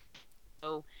tell.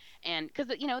 And because,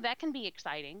 that can be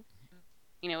exciting,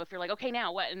 if you're like, okay,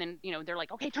 now what? And then, they're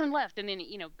like, okay, turn left. And then,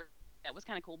 that was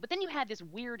kind of cool. But then you had this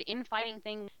weird infighting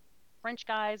thing, French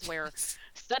guys, where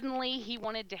suddenly he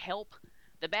wanted to help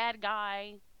the bad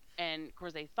guy. And of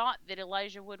course they thought that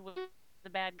Elijah Wood was the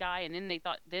bad guy, and then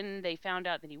they found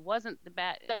out that he wasn't the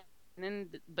bad,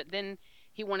 and but then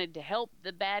he wanted to help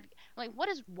the bad. Like, what?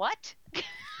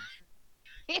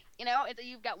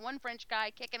 You've got one French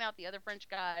guy kicking out the other French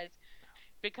guys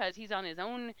because he's on his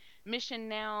own mission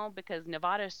now because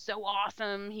Nevada's so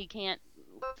awesome he can't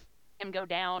let him go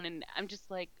down, and I'm just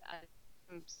like,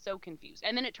 I'm so confused.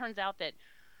 And then it turns out that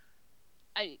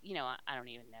I don't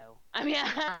even know. I mean,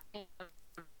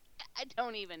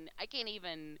 I can't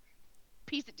even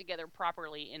piece it together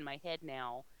properly in my head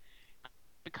now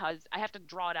because I have to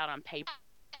draw it out on paper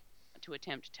to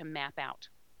attempt to map out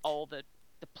all the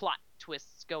plot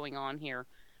twists going on here.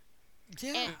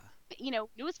 Yeah. And,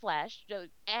 newsflash,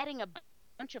 adding a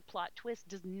bunch of plot twists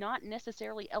does not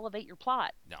necessarily elevate your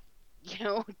plot.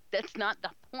 No. That's not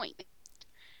the point.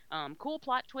 Cool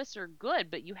plot twists are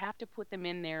good, but you have to put them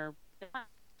in there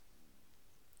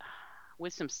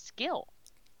with some skill.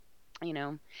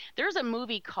 There's a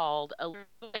movie called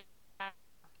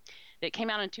that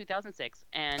came out in 2006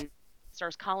 and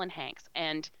stars Colin Hanks,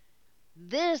 and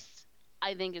this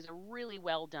I think is a really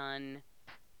well done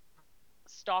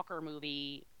stalker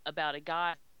movie about a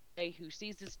guy who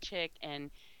sees this chick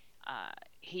and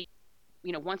he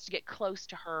wants to get close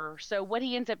to her. So what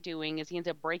he ends up doing is he ends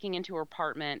up breaking into her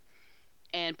apartment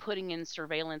and putting in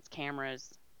surveillance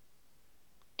cameras,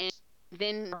 and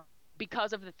then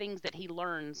because of the things that he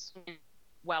learns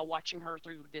while watching her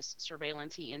through this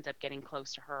surveillance, he ends up getting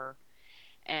close to her.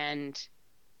 And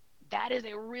that is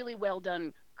a really well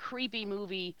done, creepy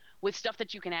movie with stuff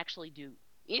that you can actually do.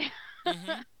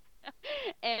 Mm-hmm.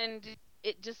 And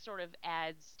it just sort of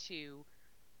adds to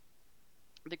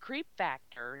the creep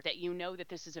factor that that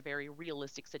this is a very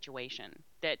realistic situation.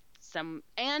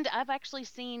 And I've actually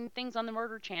seen things on the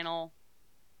Murder Channel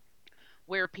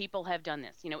where people have done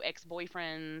this.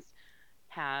 Ex-boyfriends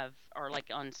or like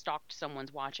on Stalked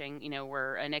Someone's Watching,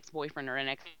 where an ex-boyfriend or an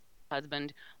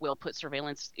ex-husband will put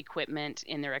surveillance equipment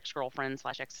in their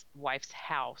ex-girlfriend/ex-wife's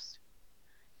house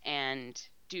and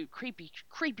do creepy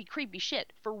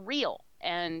shit for real.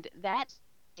 And that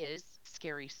is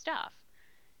scary stuff.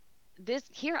 This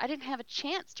here, I didn't have a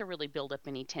chance to really build up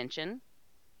any tension,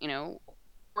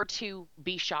 or to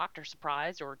be shocked or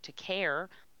surprised or to care.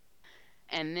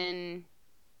 And then,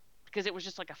 because it was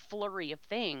just like a flurry of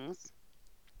things.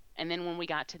 And then when we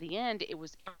got to the end, it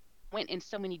went in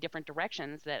so many different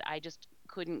directions that I just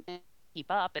couldn't keep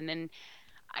up. And then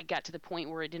I got to the point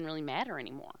where it didn't really matter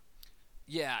anymore.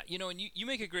 Yeah, and you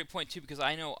make a great point too, because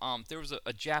I know there was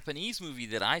a Japanese movie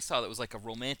that I saw that was like a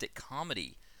romantic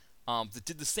comedy that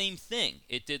did the same thing.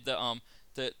 It did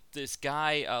this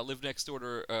guy lived next door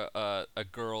to a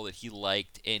girl that he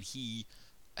liked, and he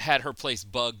had her place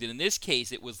bugged. And in this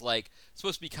case, it was like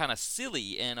supposed to be kind of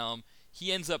silly, and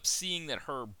he ends up seeing that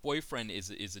her boyfriend is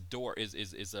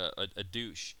a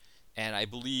douche, and I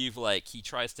believe like he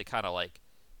tries to kind of like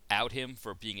out him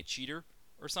for being a cheater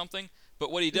or something.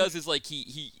 But what he does is like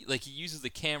he uses the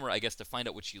camera, I guess, to find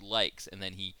out what she likes, and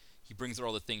then he brings her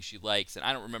all the things she likes. And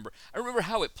I remember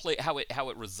how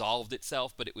it resolved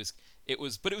itself, but it was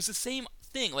the same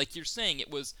thing. Like you're saying, it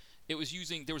was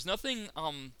using, there was nothing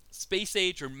space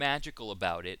age or magical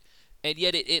about it, and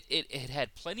yet it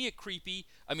had plenty of creepy.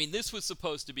 I mean, this was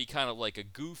supposed to be kind of like a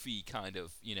goofy kind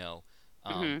of,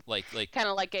 like kind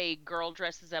of like a girl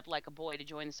dresses up like a boy to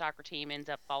join the soccer team, ends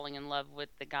up falling in love with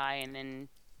the guy, and then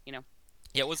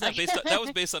Yeah, wasn't that that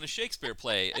was based on a Shakespeare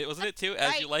play, wasn't it too?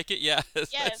 As right. You Like It, yeah.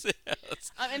 Yes.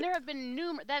 And there have been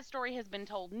that story has been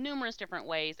told numerous different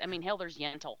ways. I mean, hell, there's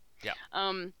Yentl. Yeah.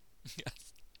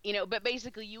 Yes. But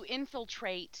basically you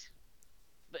infiltrate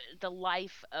the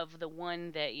life of the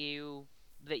one that you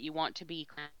want to be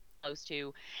close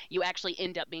to. You actually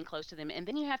end up being close to them, and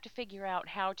then you have to figure out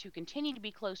how to continue to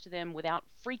be close to them without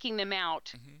freaking them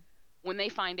out when they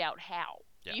find out how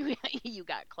you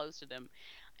got close to them.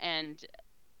 And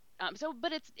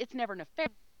but it's never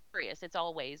nefarious. It's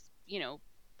always,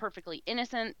 perfectly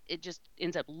innocent. It just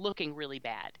ends up looking really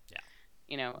bad.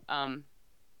 Yeah.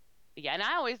 Yeah, and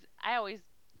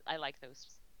I like those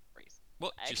stories.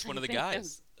 Well, just one of the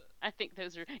guys. I think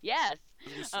those are, yes.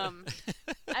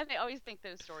 I always think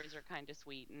those stories are kind of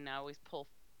sweet, and I always pull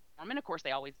from them. And of course, they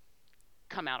always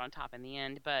come out on top in the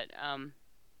end. But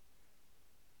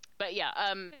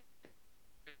yeah,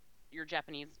 your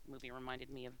Japanese movie reminded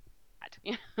me of that.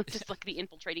 Just like the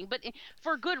infiltrating, but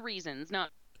for good reasons, not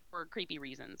for creepy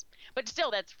reasons. But still,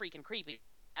 that's freaking creepy.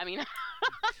 I mean,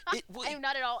 I'm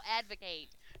not at all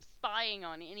advocate spying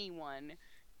on anyone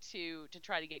to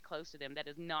try to get close to them. That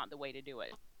is not the way to do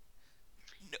it.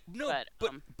 No,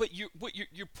 but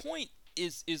your point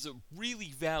is a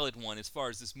really valid one as far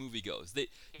as this movie goes. That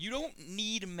you don't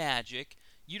need magic.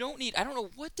 you don't need. I don't know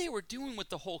what they were doing with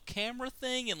the whole camera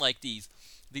thing and like these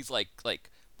like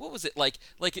what was it like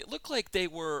it looked like they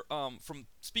were from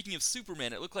speaking of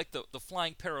Superman, it looked like the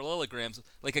flying parallelograms,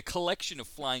 like a collection of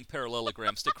flying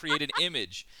parallelograms to create an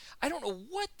image. I don't know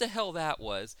what the hell that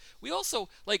was. We also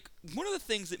like one of the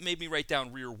things that made me write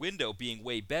down Rear Window being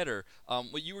way better,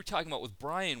 what you were talking about with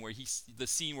Brian, where the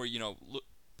scene where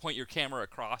point your camera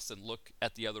across and look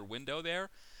at the other window there.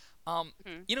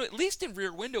 At least in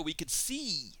Rear Window we could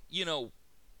see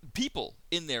people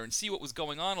in there and see what was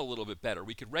going on a little bit better.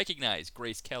 We could recognize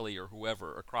Grace Kelly or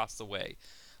whoever across the way.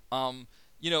 And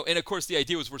of course the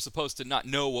idea was we're supposed to not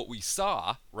know what we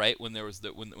saw, right? When there was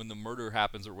when the murder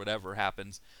happens or whatever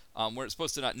happens, we're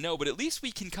supposed to not know, but at least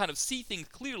we can kind of see things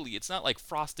clearly. It's not like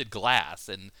frosted glass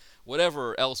and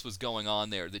whatever else was going on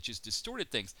there that just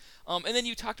distorted things. And then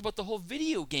you talked about the whole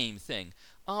video game thing.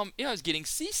 I was getting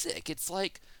seasick. It's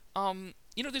like,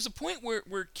 there's a point where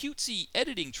cutesy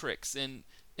editing tricks and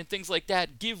things like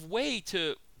that give way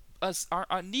to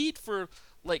our need for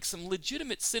like some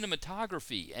legitimate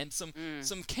cinematography and some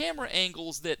camera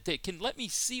angles that can let me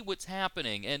see what's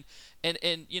happening and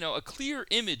a clear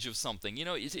image of something.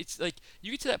 It's like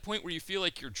you get to that point where you feel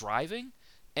like you're driving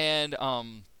and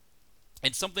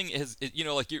something is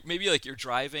like you're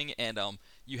driving and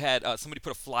you had somebody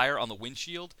put a flyer on the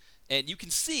windshield and you can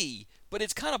see, but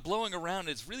it's kind of blowing around and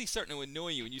it's really starting to annoy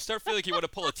you, and you start feeling like you want to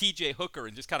pull a TJ Hooker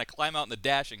and just kind of climb out in the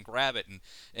dash and grab it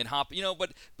and hop,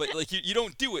 but like you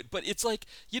don't do it, but it's like,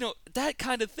 that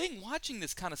kind of thing, watching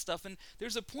this kind of stuff, and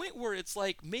there's a point where it's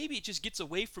like maybe it just gets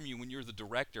away from you when you're the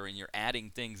director and you're adding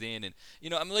things in, and I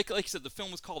mean, like I said, the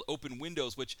film was called Open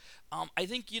Windows, which I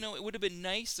think it would have been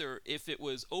nicer if it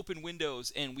was open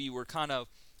windows and we were kind of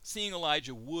seeing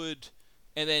Elijah Wood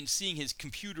and then seeing his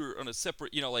computer on a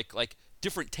separate, like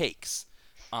different takes.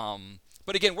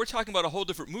 But again, we're talking about a whole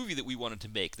different movie that we wanted to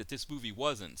make that this movie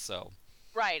wasn't. So.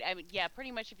 Right. I mean, yeah.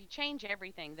 Pretty much, if you change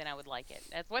everything, then I would like it.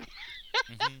 That's what.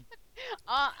 And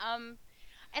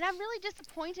I'm really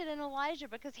disappointed in Elijah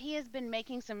because he has been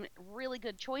making some really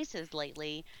good choices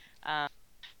lately. I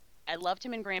loved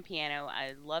him in Grand Piano.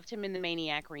 I loved him in the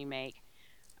Maniac remake.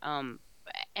 And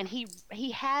he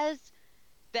has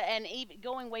and even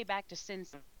going way back to Sin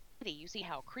City, you see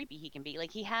how creepy he can be.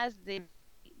 Like he has the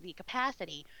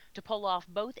capacity to pull off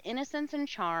both innocence and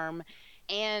charm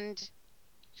and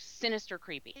sinister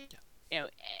creepy.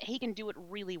 He can do it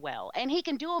really well, and he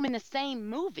can do them in the same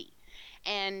movie.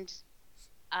 And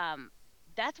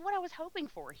that's what I was hoping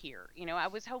for here. I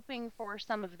was hoping for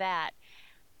some of that,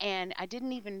 and I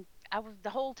didn't even. I was the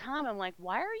whole time. I'm like,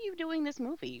 why are you doing this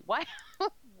movie? Why?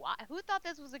 Why? Who thought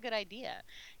this was a good idea?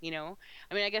 I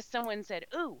mean, I guess someone said,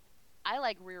 "Ooh, I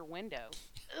like Rear Window.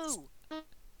 Ooh,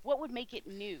 what would make it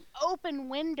new? Open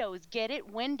windows, get it?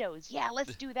 Windows. Yeah,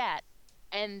 let's do that."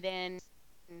 And then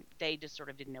they just sort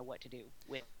of didn't know what to do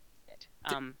with it.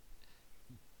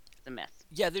 It's a mess.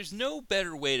 Yeah, there's no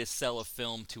better way to sell a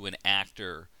film to an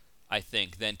actor, I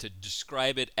think, than to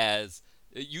describe it as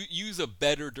you use a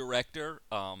better director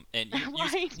and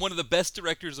right. use one of the best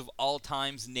directors of all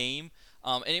time's name.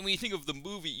 And when you think of the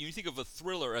movie, you think of a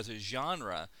thriller as a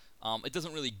genre, it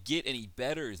doesn't really get any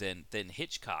better than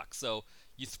Hitchcock. So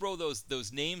you throw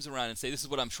those names around and say, this is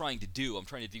what I'm trying to do. I'm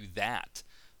trying to do that.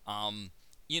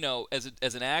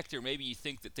 As an actor, maybe you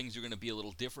think that things are going to be a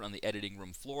little different on the editing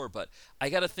room floor, but I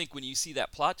got to think when you see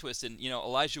that plot twist, and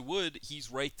Elijah Wood,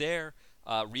 he's right there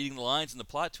reading the lines in the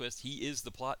plot twist. He is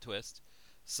the plot twist.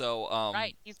 So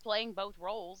right, he's playing both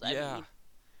roles. I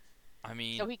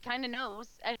mean, so he kind of knows.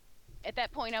 At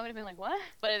that point, I would have been like, "What?"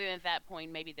 But at that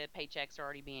point, maybe the paychecks are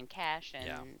already being cash,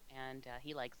 and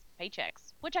he likes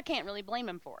paychecks, which I can't really blame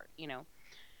him for,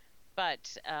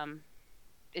 But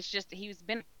it's just he's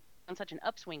been on such an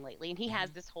upswing lately, and he has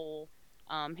this whole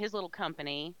his little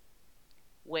company,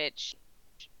 which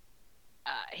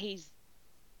he's.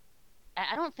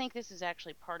 I don't think this is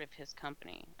actually part of his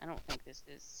company. I don't think this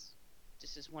is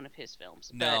one of his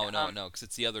films. No, because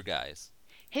it's the other guys.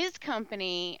 His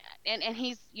company, and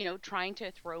he's trying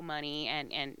to throw money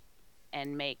and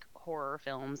make horror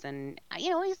films, and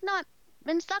he's not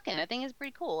been sucking. I think it's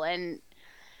pretty cool. And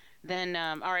then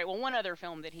all right, well, one other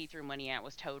film that he threw money at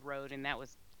was Toad Road, and that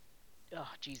was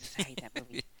Jesus, I hate that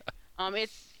movie.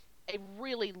 It's a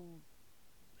really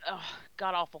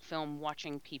god awful film,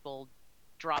 watching people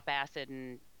drop acid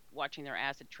and watching their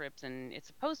acid trips, and it's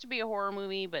supposed to be a horror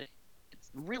movie, but it's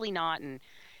really not, and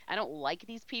I don't like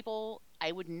these people.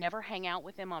 I would never hang out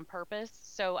with them on purpose,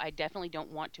 so I definitely don't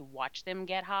want to watch them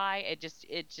get high. It's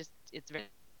very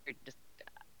just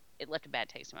it left a bad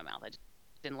taste in my mouth. I just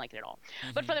didn't like it at all.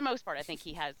 But for the most part, I think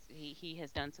he has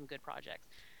done some good projects.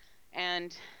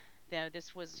 And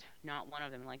this was not one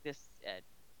of them. Like this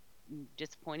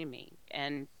disappointed me,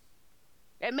 and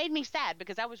it made me sad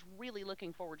because I was really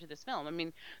looking forward to this film. I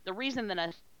mean, the reason that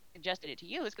I suggested it to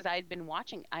you is because I'd been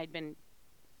wanting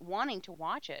to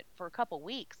watch it for a couple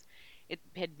weeks. It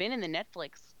had been in the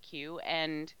Netflix queue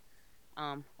and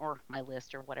or my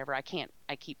list or whatever. I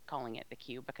keep calling it the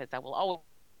queue because I will always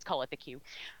call it the queue.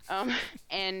 Um,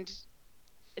 and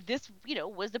this,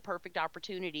 was the perfect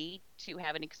opportunity to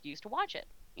have an excuse to watch it,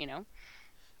 you know.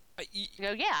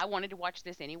 Yeah, I wanted to watch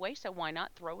this anyway, so why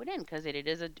not throw it in? Because it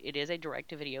is a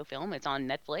direct-to-video film. It's on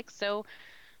Netflix, so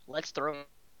let's throw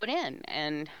it in.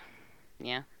 And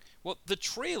yeah. Well, the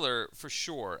trailer for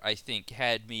sure, I think,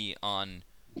 had me on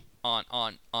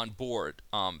board.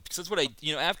 Because that's what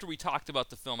after we talked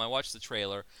about the film, I watched the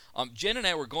trailer. Jen and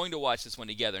I were going to watch this one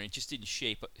together, and it just didn't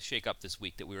shake up this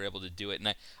week that we were able to do it.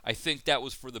 And I think that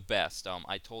was for the best.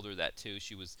 I told her that too.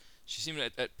 She seemed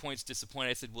at points disappointed.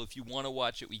 I said, well, if you want to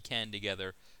watch it, we can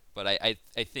together. But I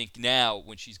think now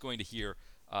when she's going to hear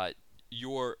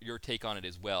your take on it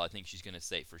as well, I think she's going to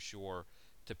say for sure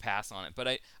to pass on it. But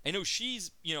I know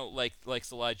she's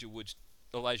likes Elijah Wood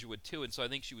too, and so I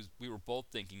think we were both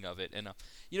thinking of it. And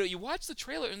you watch the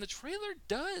trailer, and the trailer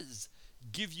does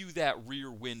give you that Rear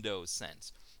Window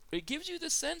sense. It gives you the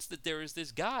sense that there is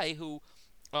this guy who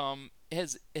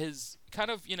has kind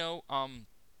of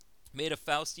made a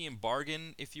Faustian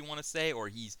bargain, if you want to say, or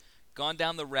he's gone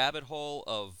down the rabbit hole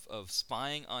of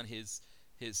spying on his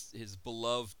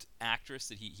beloved actress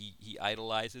that he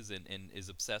idolizes and is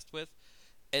obsessed with,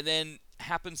 and then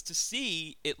happens to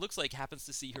see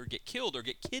her get killed or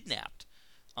get kidnapped,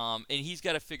 and he's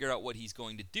got to figure out what he's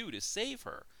going to do to save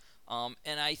her.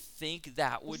 And I think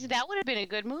that would have been a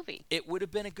good movie. It would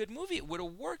have been a good movie. It would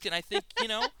have worked, and I think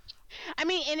I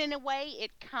mean, and in a way,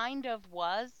 it kind of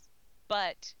was,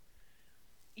 but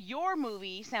your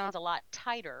movie sounds a lot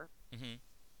tighter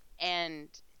and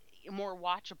more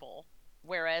watchable,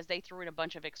 whereas they threw in a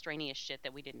bunch of extraneous shit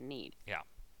that we didn't need. Yeah.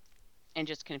 And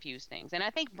just confuse things. And I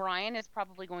think Brian is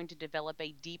probably going to develop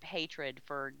a deep hatred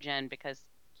for Jen because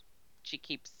she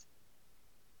keeps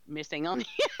missing on the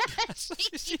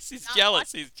He's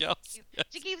jealous. He's jealous.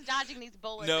 She keeps dodging these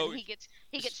bullets, and he gets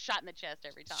shot in the chest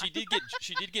every time.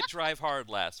 She did get Drive Hard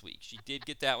last week. She did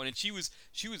get that one, and she was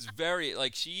very,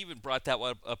 she even brought that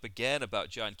one up again about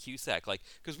John Cusack,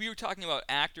 because we were talking about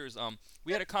actors.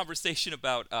 We had a conversation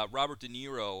about Robert De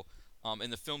Niro in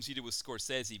the films he did with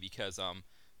Scorsese, because I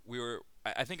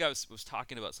think I was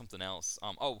talking about something else.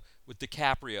 With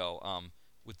DiCaprio,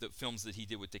 with the films that he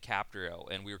did with DiCaprio,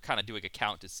 and we were kind of doing a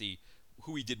count to see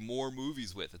who he did more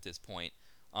movies with at this point.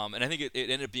 And I think it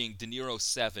ended up being De Niro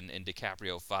 7 and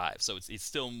DiCaprio 5, so it's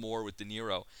still more with De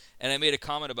Niro. And I made a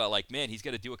comment about, man, he's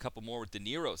got to do a couple more with De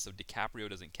Niro so DiCaprio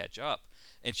doesn't catch up.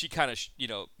 And she kind of,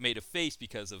 made a face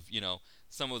because of,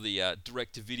 some of the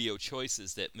direct-to-video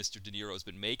choices that Mr. De Niro has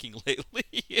been making lately.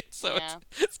 So yeah.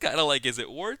 it's kind of is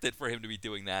it worth it for him to be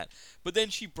doing that? But then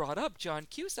she brought up John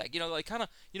Cusack,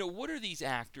 what are these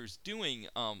actors doing?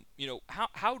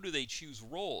 How do they choose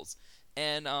roles?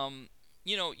 And, I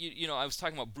was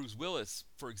talking about Bruce Willis,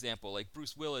 for example.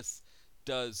 Bruce Willis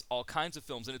does all kinds of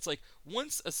films, and it's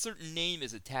once a certain name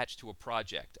is attached to a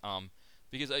project,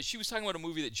 because she was talking about a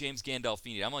movie that James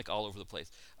Gandolfini, I'm all over the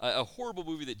place, a horrible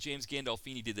movie that James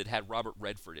Gandolfini did that had Robert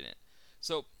Redford in it.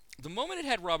 So the moment it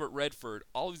had Robert Redford,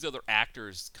 all these other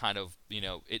actors kind of,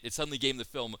 it suddenly gave the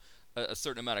film a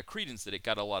certain amount of credence that it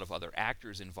got a lot of other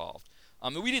actors involved.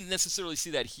 And we didn't necessarily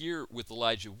see that here with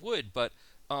Elijah Wood, but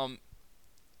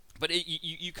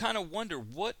you kind of wonder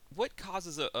what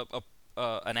causes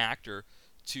an actor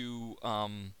to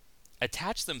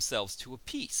attach themselves to a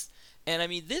piece. And I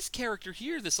mean, this character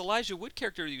here, this Elijah Wood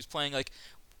character he was playing,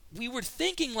 we were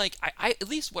thinking, I at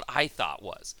least what I thought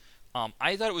was,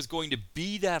 I thought it was going to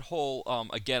be that whole,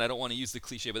 again, I don't want to use the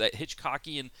cliche, but that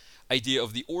Hitchcockian idea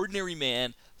of the ordinary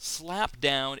man slapped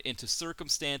down into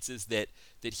circumstances that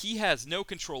he has no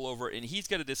control over, and he's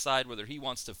got to decide whether he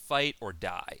wants to fight or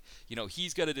die.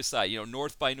 He's got to decide,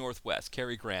 North by Northwest,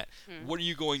 Cary Grant, what are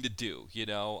you going to do?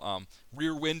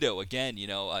 Rear Window, again,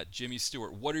 Jimmy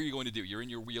Stewart, what are you going to do? You're in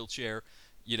your wheelchair,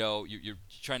 you're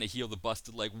trying to heal the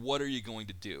busted leg, what are you going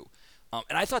to do?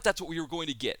 And I thought that's what we were going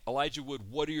to get. Elijah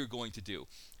Wood, what are you going to do?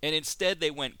 And instead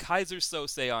they went Kaiser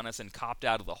Sose on us and copped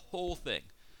out of the whole thing.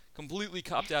 Completely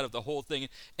copped out of the whole thing.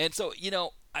 And so,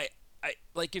 I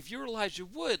if you're Elijah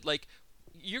Wood,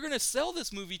 you're going to sell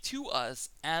this movie to us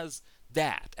as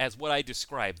that, as what I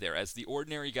described there, as the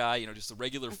ordinary guy, just a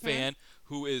regular fan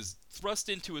who is thrust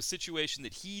into a situation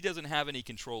that he doesn't have any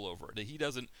control over, that he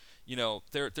doesn't,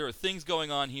 there are things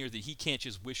going on here that he can't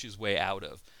just wish his way out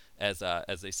of, as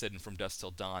they said in From Dusk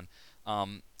Till Dawn.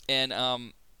 And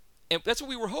that's what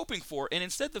we were hoping for. And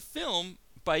instead, the film,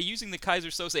 by using the Kaiser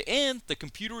Sose and the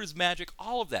computer is magic,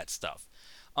 all of that stuff.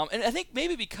 And I think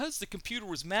maybe because the computer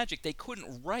was magic, they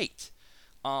couldn't write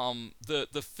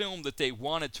the film that they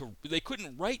wanted to. They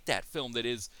couldn't write that film that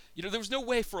is, there was no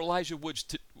way for Elijah Wood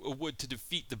to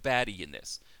defeat the baddie in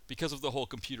this because of the whole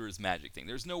computer is magic thing.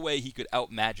 There's no way he could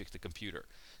out magic the computer.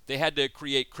 They had to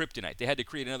create kryptonite. They had to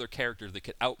create another character that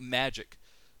could out magic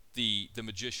the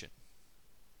magician.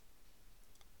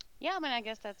 Yeah, I mean, I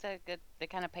guess that's a good. They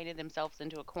kind of painted themselves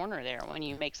into a corner there when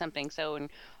you make something so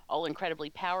all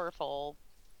incredibly powerful.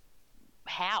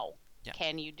 How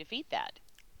can you defeat that?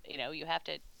 You have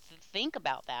to think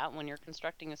about that when you're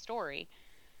constructing a story.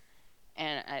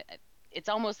 And it's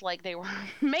almost like they were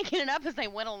making it up as they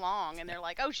went along, and they're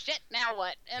like, "Oh shit, now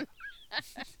what?" And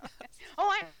oh,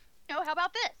 I know. How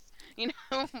about this?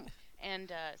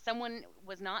 And someone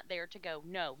was not there to go,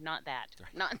 "No, not that,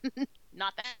 not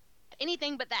that,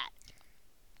 anything but that."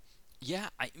 Yeah,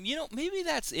 maybe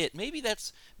that's it. Maybe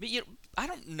that's, I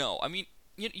don't know. I mean,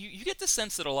 you get the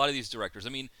sense that a lot of these directors, I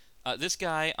mean, this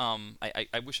guy,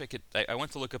 I wish I could, I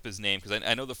went to look up his name because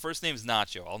I know the first name's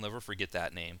Nacho. I'll never forget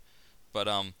that name. But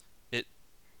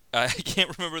I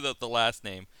can't remember the last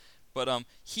name. But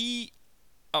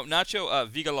Nacho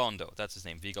Vigalondo, that's his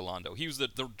name, Vigalondo. He was the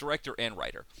director and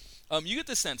writer. You get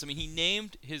the sense, I mean, he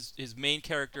named his main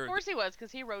character. Of course he was,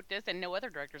 because he wrote this and no other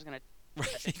director's going to.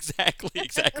 Right, exactly.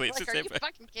 It's like, are you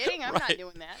fucking kidding? I'm not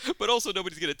doing that. But also,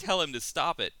 nobody's going to tell him to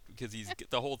stop it because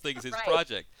the whole thing is his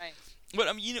project. Right. But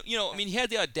I mean, I mean, he had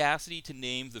the audacity to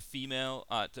name the female,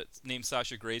 to name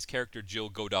Sasha Grey's character Jill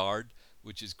Godard,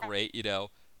 which is great.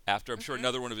 After I'm sure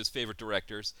another one of his favorite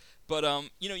directors. But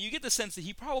you get the sense that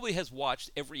he probably has watched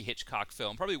every Hitchcock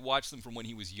film, probably watched them from when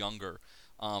he was younger.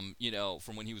 From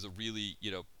when he was a really,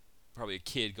 probably a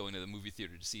kid going to the movie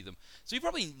theater to see them. So he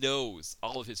probably knows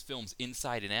all of his films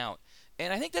inside and out.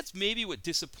 And I think that's maybe what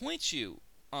disappoints you,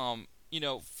 from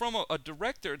a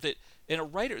director and a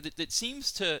writer that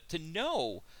seems to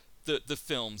know the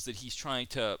films that he's trying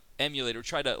to emulate or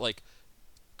try to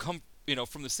come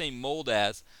from the same mold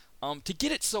as, to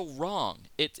get it so wrong.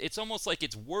 It's almost like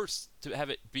it's worse to have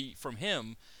it be from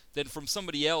him than from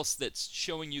somebody else that's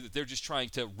showing you that they're just trying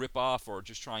to rip off or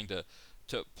just trying to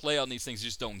play on these things,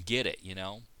 just don't get it,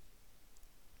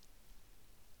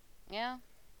 Yeah.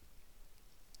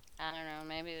 I don't know.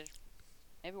 Maybe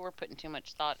we're putting too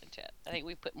much thought into it. I think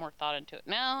we put more thought into it.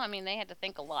 No, I mean, they had to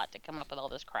think a lot to come up with all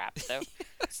this crap. So.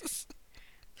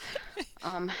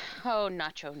 Nacho.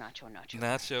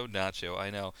 Nacho. I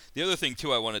know. The other thing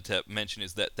too I wanted to mention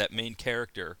is that main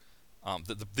character,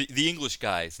 the English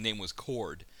guy's name was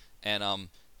Cord, and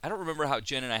I don't remember how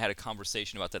Jen and I had a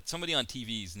conversation about that. Somebody on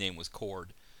TV's name was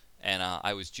Cord, and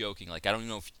I was joking, like, I don't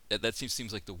know if that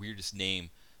seems like the weirdest name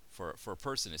for a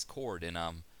person is Cord, and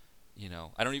I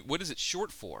don't even, what is it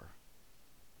short for,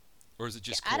 or is it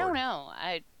just Cord? I don't know.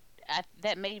 I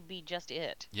that may be just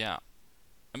it. Yeah,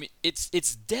 I mean it's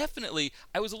definitely.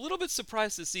 I was a little bit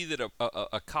surprised to see that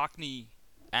a Cockney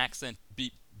accent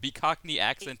be Cockney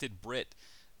accented Brit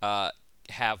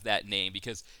have that name,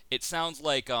 because it sounds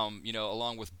like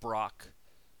along with Brock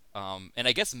and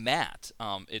I guess Matt,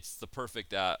 it's the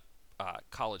perfect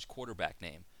college quarterback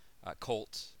name,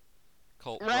 Colt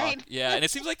right. Brock. Yeah, and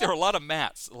it seems like there are a lot of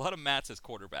Matts as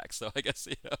quarterbacks, so I guess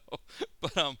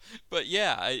but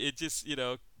yeah, it just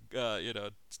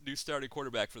new starting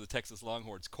quarterback for the Texas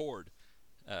Longhorns, Cord,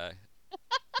 so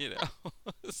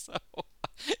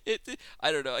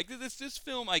I don't know, like this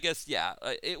film, I guess, yeah,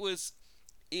 it was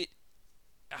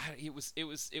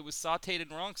sautéed in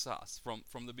wrong sauce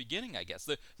from the beginning, I guess.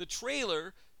 The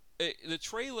trailer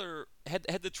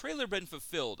had the trailer been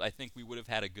fulfilled, I think we would have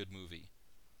had a good movie.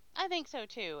 I think so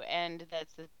too, and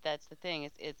that's the thing.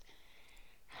 It's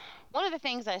one of the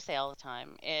things I say all the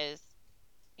time is,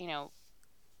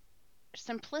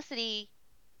 simplicity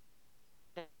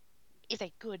is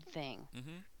a good thing.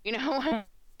 Mm-hmm.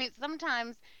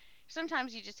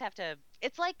 Sometimes you just have to.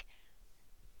 It's like,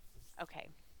 okay.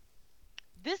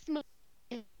 This movie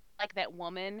is like that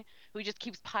woman who just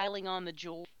keeps piling on the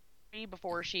jewelry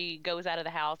before she goes out of the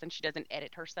house, and she doesn't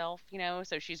edit herself,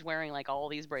 so she's wearing like all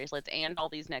these bracelets and all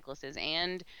these necklaces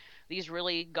and these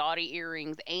really gaudy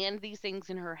earrings and these things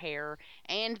in her hair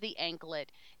and the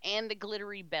anklet and the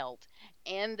glittery belt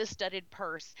and the studded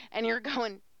purse, and you're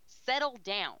going, settle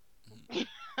down.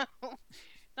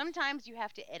 Sometimes you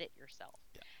have to edit yourself,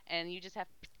 and you just have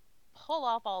to pull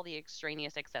off all the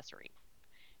extraneous accessory.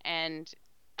 And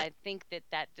I think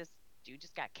that dude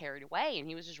just got carried away, and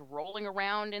he was just rolling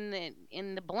around in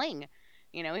the bling.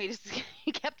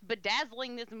 He kept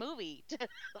bedazzling this movie to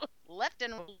left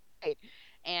and right,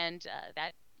 and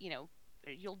that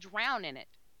you'll drown in it.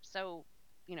 So,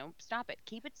 stop it.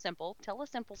 Keep it simple. Tell a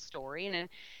simple story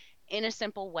in a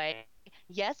simple way.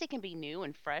 Yes, it can be new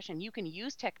and fresh, and you can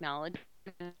use technology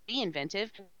to be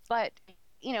inventive, but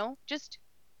just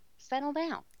settle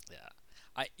down. Yeah.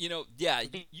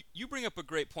 You bring up a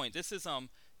great point. This is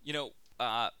you know,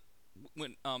 uh,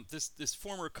 when this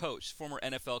former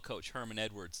NFL coach Herm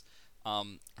Edwards,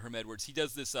 he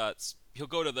does this. He'll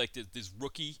go to like this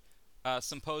rookie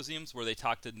symposiums where they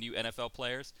talk to new NFL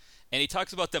players, and he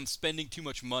talks about them spending too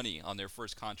much money on their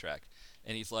first contract,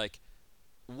 and he's like,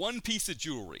 one piece of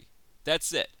jewelry,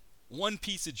 that's it. One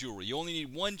piece of jewelry. You only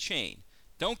need one chain.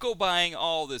 Don't go buying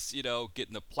all this,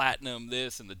 getting the platinum,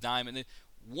 this and the diamond.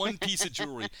 One piece of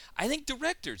jewelry. I think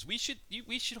directors, we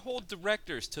should hold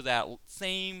directors to that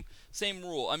same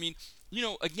rule. I mean,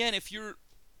 again, if you're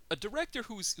a director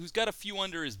who's got a few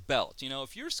under his belt,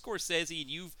 if you're Scorsese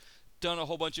and you've done a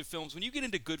whole bunch of films, when you get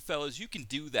into Goodfellas, you can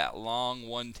do that long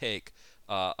one take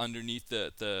underneath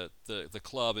the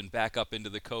club and back up into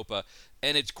the Copa,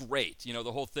 and it's great.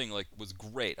 The whole thing was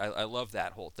great. I love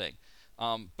that whole thing.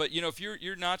 But if you're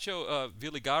Nacho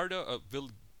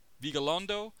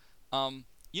Vigalondo,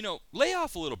 lay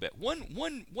off a little bit.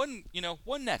 One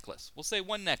necklace. We'll say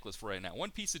one necklace for right now.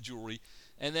 One piece of jewelry,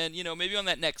 and then maybe on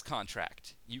that next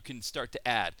contract you can start to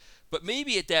add. But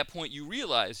maybe at that point you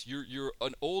realize you're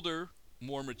an older,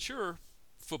 more mature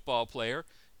football player.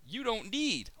 You don't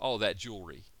need all that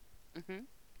jewelry. Mm-hmm.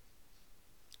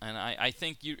 And I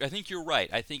think you're right.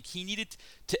 I think he needed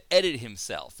to edit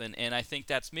himself, and I think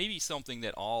that's maybe something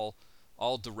that all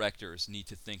directors need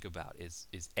to think about is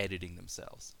editing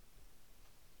themselves.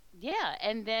 Yeah,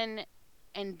 and then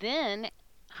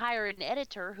hire an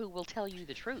editor who will tell you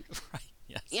the truth. Right.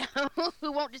 Yes.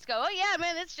 Who won't just go, "Oh yeah,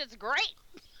 man, it's just great."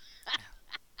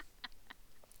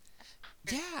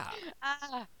 Yeah.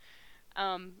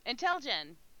 And tell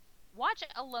Jen, watch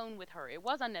Alone with Her. It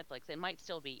was on Netflix. It might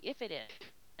still be, if it is.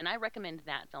 And I recommend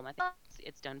that film. I think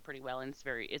it's done pretty well, and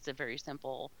it's a very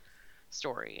simple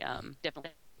story.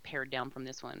 Definitely pared down from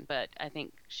this one, but I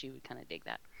think she would kind of dig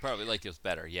that. Probably like this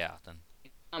better, yeah.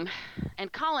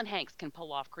 And Colin Hanks can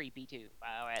pull off creepy too. By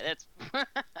the way, that's.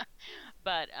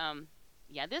 But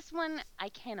yeah, this one I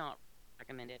cannot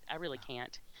recommend it. I really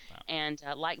can't. Wow. And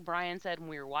like Brian said when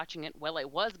we were watching it, well,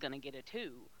 it was gonna get a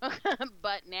 2,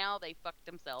 but now they fucked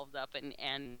themselves up and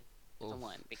it's a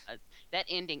 1, because that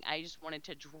ending, I just wanted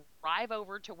to drive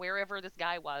over to wherever this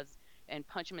guy was and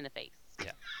punch him in the face.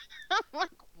 Yeah. I'm like,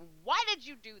 why did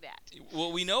you do that?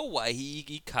 Well, we know why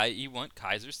he went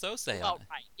Kaiser Sose. Oh,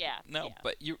 right, yeah. No, yeah.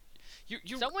 but you.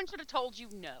 Someone should have told you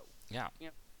no. Yeah.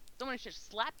 Someone should have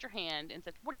slapped your hand and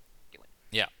said, "What are you doing?"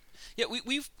 Yeah. Yeah,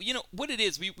 we've what it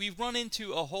is, we've run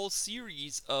into a whole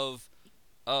series of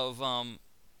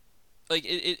like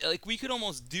like we could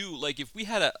almost do, like, if we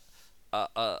had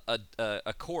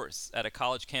a course at a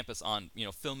college campus on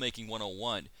filmmaking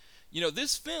 101,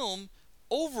 this film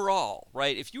overall,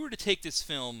 right, if you were to take this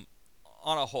film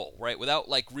on a whole, right, without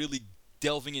like really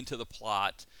delving into the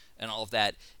plot and all of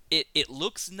that, it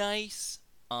looks nice.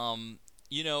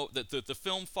 The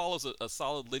film follows a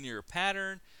solid linear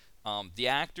pattern. The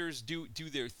actors do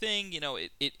their thing.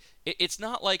 It's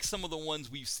not like some of the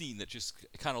ones we've seen that just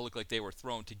kind of look like they were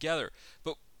thrown together.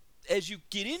 But as you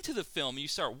get into the film and you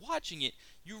start watching it,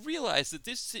 you realize that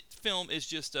this film is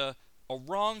just a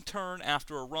wrong turn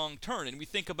after a wrong turn. And we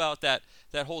think about that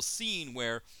whole scene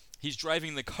where he's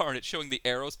driving the car and it's showing the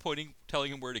arrows pointing,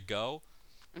 telling him where to go.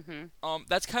 Mm-hmm.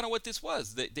 That's kind of what this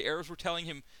was. The arrows were telling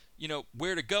him,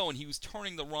 where to go, and he was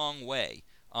turning the wrong way.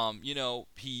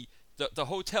 The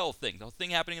hotel thing, the thing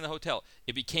happening in the hotel,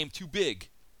 it became too big,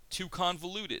 too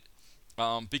convoluted,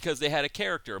 because they had a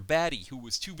character, a baddie, who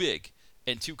was too big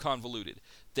and too convoluted.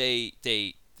 They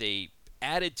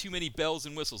added too many bells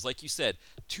and whistles, like you said,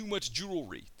 too much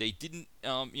jewelry. They didn't,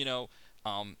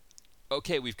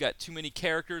 okay, we've got too many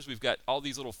characters, we've got all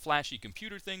these little flashy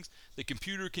computer things. The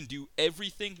computer can do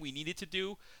everything we need it to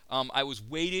do. I was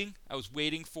waiting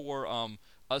for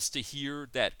us to hear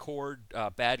that Cord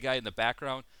bad guy in the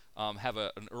background have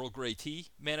an Earl Grey tea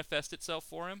manifest itself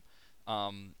for him.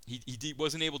 He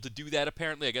wasn't able to do that,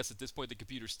 apparently. I guess at this point the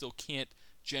computer still can't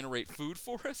generate food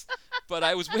for us. But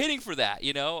I was waiting for that,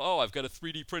 Oh, I've got a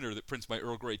 3D printer that prints my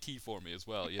Earl Grey tea for me as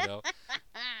well,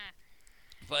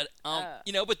 But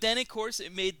but then of course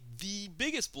it made the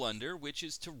biggest blunder, which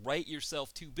is to write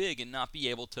yourself too big and not be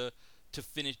able to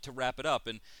wrap it up.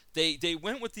 And they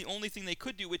went with the only thing they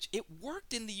could do, which it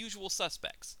worked in The Usual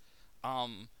Suspects.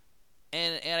 And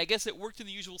I guess it worked in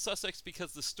The Usual Suspects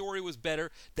because the story was better.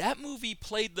 That movie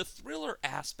played the thriller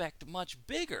aspect much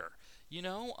bigger.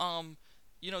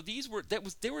 these were there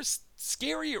were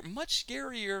scarier, much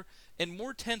scarier and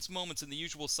more tense moments in The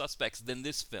Usual Suspects than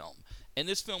this film. And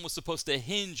this film was supposed to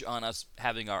hinge on us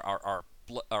having our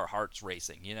hearts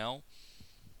racing, Yep.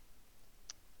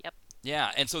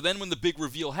 Yeah, and so then when the big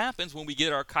reveal happens, when we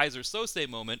get our Kaiser Sose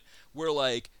moment, we're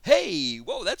like, hey,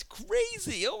 whoa, that's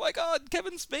crazy. Oh my God,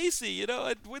 Kevin Spacey,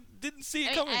 I didn't see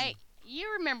it coming.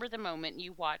 You remember the moment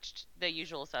you watched The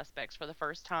Usual Suspects for the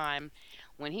first time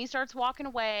when he starts walking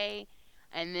away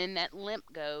and then that limp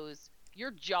goes,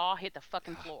 your jaw hit the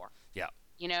fucking floor. Yeah.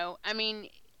 I mean,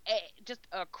 just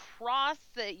across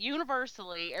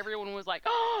universally, everyone was like,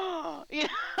 oh, Yeah.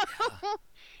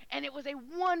 And it was a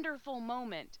wonderful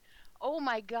moment. Oh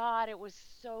my God, it was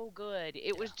so good.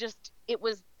 It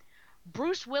was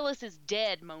Bruce Willis's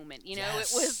dead moment.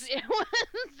 Yes. It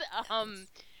was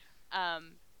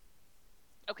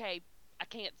okay, I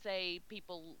can't say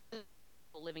people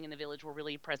living in the village were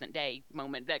really present day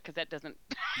moment because that doesn't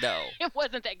No. it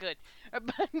wasn't that good,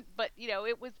 but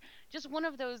it was just one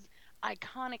of those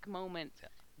iconic moments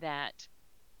that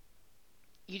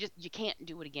you can't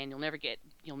do it again. You'll never get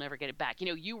it back.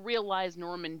 You realize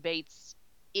Norman Bates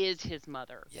is his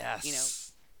mother.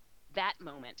 Yes. That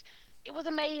moment, it was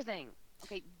amazing.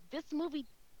 Okay, this movie,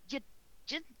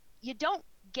 you don't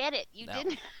get it. You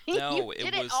didn't. No, you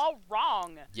did it all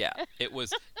wrong. Yeah, it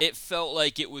was. It felt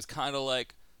like it was kind of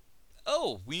like,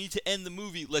 oh, we need to end the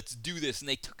movie. Let's do this. And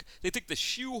they took the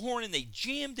shoehorn and they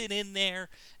jammed it in there.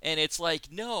 And it's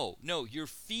like, no, your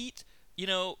feet,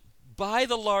 buy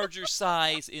the larger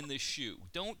size in the shoe.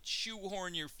 Don't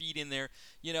shoehorn your feet in there.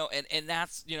 And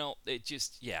that's it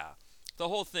just the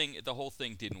whole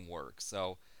thing didn't work.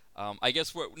 So. I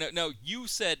guess no. You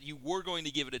said you were going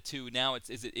to give it a 2. Now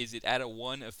is it at a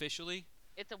 1 officially?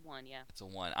 It's a 1, yeah. It's a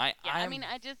 1. I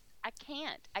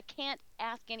can't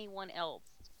ask anyone else.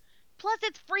 Plus,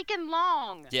 it's freaking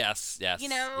long. Yes. Yes.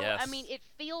 I mean, it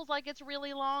feels like it's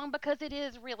really long because it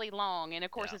is really long, and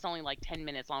of course, it's only like 10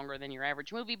 minutes longer than your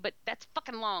average movie. But that's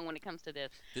fucking long when it comes to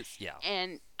this.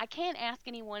 And I can't ask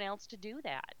anyone else to do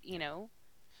that.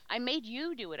 I made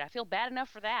you do it. I feel bad enough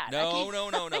for that. No,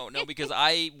 because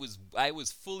I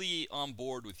was fully on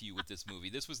board with you with this movie.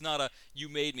 This was not a you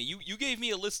made me. You gave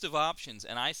me a list of options,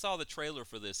 and I saw the trailer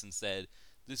for this and said,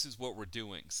 this is what we're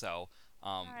doing. So,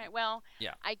 all right. Well,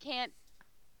 yeah. I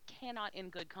cannot in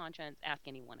good conscience ask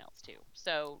anyone else to.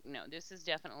 So, no, this is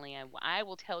definitely I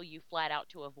will tell you flat out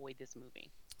to avoid this movie.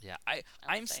 Yeah,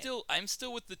 I'm still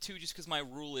with the 2 just because my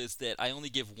rule is that I only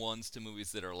give 1s to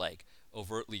movies that are like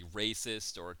overtly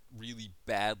racist or really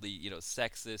badly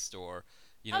sexist or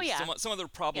some other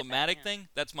problematic thing.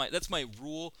 That's my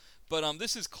rule. But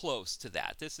this is close to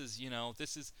that. This is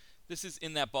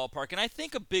in that ballpark, and I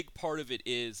think a big part of it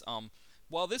is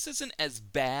while this isn't as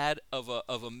bad of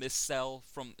a missell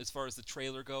from as far as the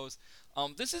trailer goes,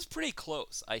 this is pretty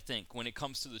close. I think when it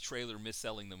comes to the trailer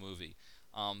misselling the movie,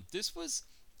 this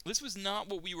was not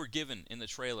what we were given in the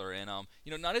trailer, and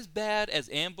not as bad as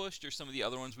Ambushed or some of the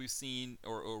other ones we've seen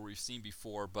or we've seen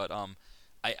before, but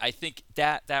I think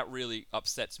that really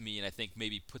upsets me, and I think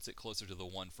maybe puts it closer to the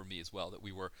 1 for me as well, that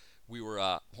we were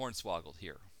hornswoggled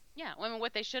here. Yeah, I mean,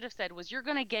 what they should have said was, you're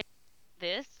gonna get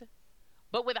this,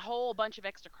 but with a whole bunch of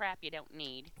extra crap you don't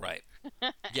need. Right.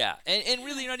 Yeah, and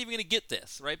really you're not even gonna get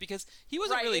this, right? Because he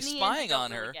wasn't really spying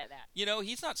on her.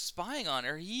 He's not spying on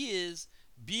her. He is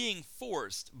being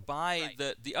forced by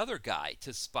the other guy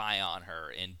to spy on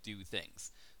her and do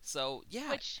things. So, yeah.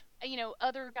 Which,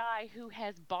 other guy who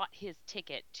has bought his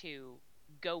ticket to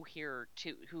go here,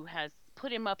 who has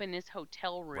put him up in this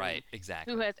hotel room. Right,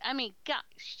 exactly. Who has, God,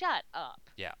 shut up.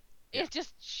 Yeah. It's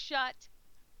just shut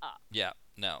up. Yeah,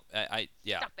 no.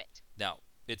 Stop it. No,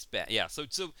 it's bad. Yeah, so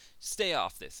stay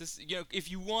off this. This,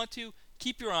 if you want to,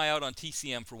 keep your eye out on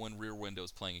TCM for when Rear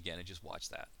Window's playing again and just watch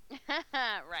that.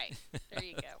 Right. There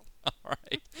you go. All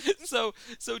right.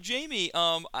 So Jamie,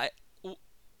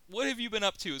 what have you been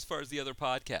up to as far as the other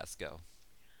podcasts go?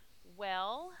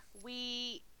 Well,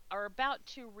 we are about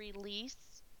to release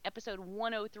episode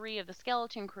 103 of The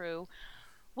Skeleton Crew,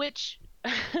 which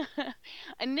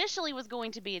initially was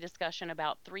going to be a discussion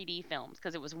about 3D films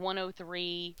because it was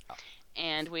 103,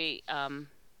 and we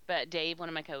but Dave, one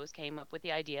of my co-hosts, came up with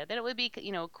the idea that it would be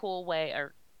a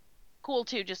cool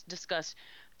to just discuss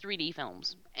 3D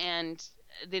films, and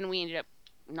then we ended up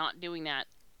not doing that.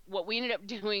 What we ended up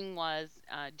doing was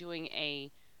doing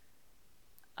a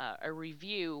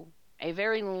review, a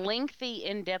very lengthy,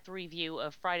 in-depth review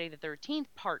of Friday the 13th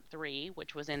Part 3,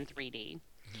 which was in 3D.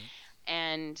 Mm-hmm.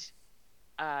 And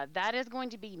that is going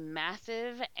to be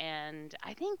massive, and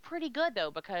I think pretty good,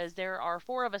 though, because there are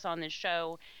 4 of us on this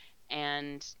show,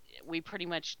 and we pretty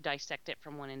much dissect it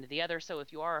from one end to the other. So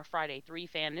if you are a Friday 3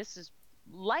 fan, this is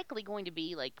likely going to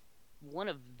be like one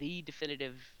of the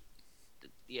definitive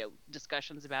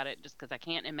discussions about it, just because I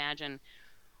can't imagine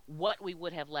what we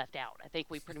would have left out. I think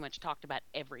we pretty much talked about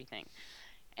everything.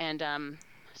 And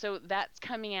so that's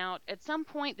coming out at some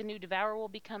point. The new Devour will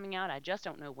be coming out. I just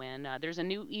don't know when. There's a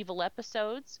new Evil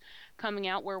Episodes coming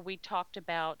out where we talked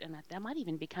about, and that might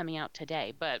even be coming out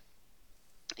today, but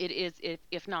it is,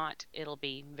 if not, it'll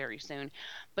be very soon.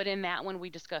 But in that one, we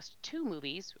discussed 2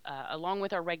 movies. Along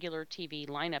with our regular TV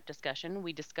lineup discussion,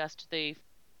 we discussed the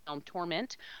film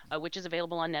Torment, which is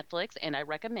available on Netflix, and I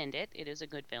recommend it. It is a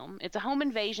good film. It's a home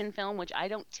invasion film, which I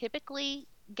don't typically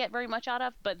get very much out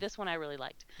of, but this one I really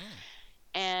liked.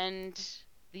 And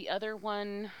the other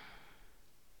one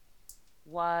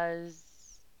was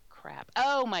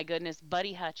oh my goodness,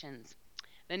 Buddy Hutchins,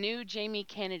 the new Jamie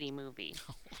Kennedy movie.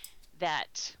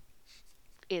 That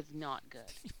is not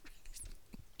good.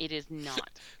 It is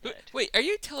not good. Wait, are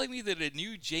you telling me that a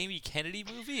new Jamie Kennedy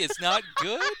movie is not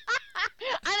good?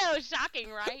 I know,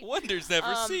 shocking, right? Wonders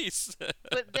never cease.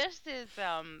 But this is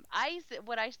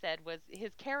what I said was his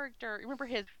character. Remember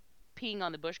his peeing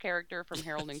on the bush character from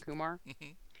Harold and Kumar?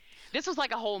 This was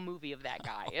like a whole movie of that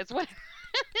guy. It's what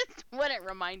it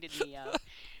reminded me of.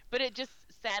 But it just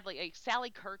sadly,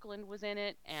 Sally Kirkland was in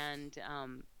it, and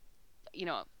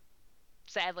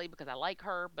sadly, because I like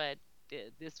her, but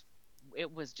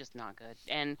it was just not good.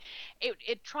 And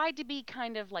it tried to be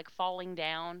kind of like Falling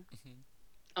Down,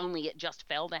 only it just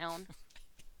fell down.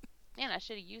 Man, I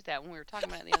should have used that when we were talking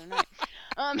about it the other night.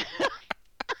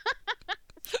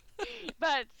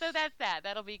 But so that's that.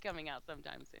 That'll be coming out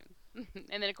sometime soon.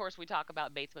 And then, of course, we talk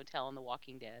about Bates Motel and The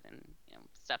Walking Dead and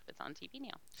stuff that's on TV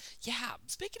now. Yeah,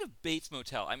 speaking of Bates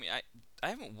Motel, I mean, I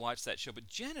haven't watched that show, but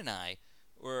Jen and I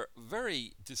were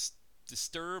very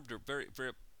disturbed or very,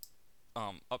 very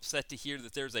upset to hear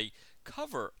that there's a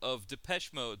cover of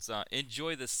Depeche Mode's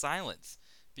 "Enjoy the Silence"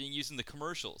 being used in the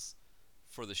commercials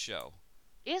for the show.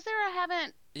 Is there? I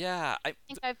haven't. Yeah, I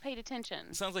think I've paid attention.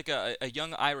 It sounds like a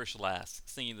young Irish lass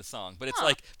singing the song, but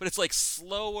it's like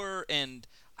slower, and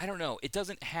I don't know. It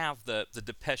doesn't have the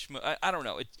Depeche Mode. I don't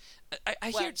know.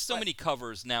 I hear so many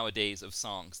covers nowadays of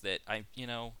songs that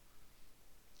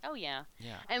Oh yeah.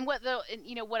 Yeah. And what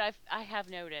I have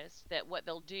noticed that what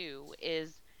they'll do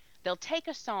is they'll take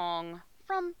a song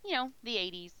from the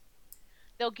 80s.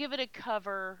 They'll give it a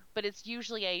cover, but it's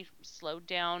usually a slowed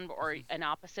down or an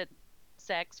opposite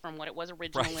sex from what it was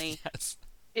originally. Right, yes.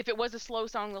 If it was a slow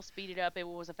song, they'll speed it up. If it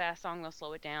was a fast song, they'll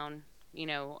slow it down.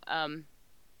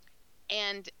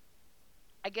 And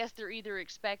I guess they're either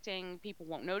expecting people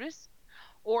won't notice,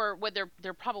 or what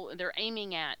they're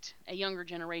aiming at a younger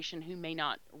generation who may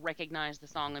not recognize the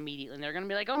song immediately, and they're going to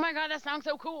be like, "Oh my God, that song's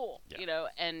so cool!" Yeah.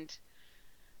 And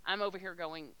I'm over here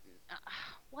going,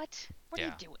 "What? What are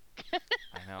you doing?"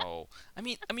 I know. I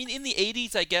mean, in the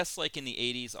 '80s, I guess, like in the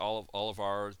 '80s, all of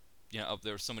our,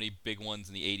 there were so many big ones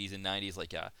in the '80s and '90s,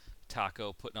 like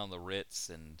Taco putting on the Ritz,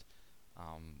 and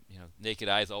Naked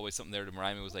Eye is always something there to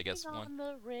remind me was, I guess, one.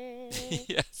 The Ritz.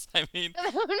 Yes, I mean,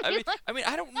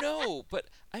 I don't know, but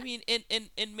I mean,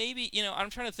 and maybe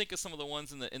I'm trying to think of some of the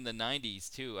ones in the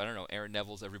 '90s too. I don't know, Aaron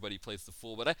Neville's "Everybody Plays the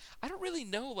Fool," but I don't really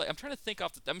know. Like, I'm trying to think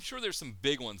I'm sure there's some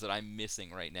big ones that I'm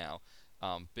missing right now.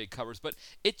 Big covers, but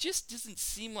it just doesn't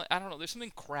seem like, I don't know, there's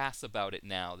something crass about it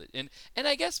now and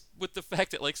I guess with the fact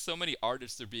that like so many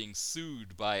artists are being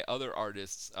sued by other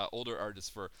artists, older artists,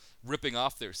 for ripping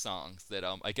off their songs, that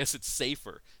I guess it's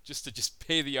safer just to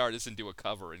pay the artist and do a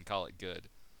cover and call it good.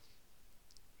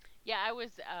 Yeah, I was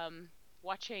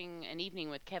watching An Evening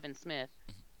with Kevin Smith.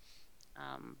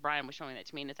 Brian was showing that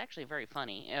to me, and it's actually very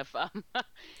funny. But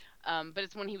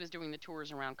it's when he was doing the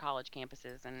tours around college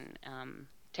campuses, and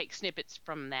take snippets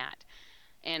from that,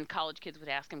 and college kids would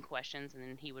ask him questions, and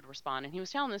then he would respond. And he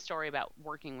was telling this story about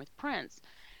working with Prince,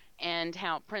 and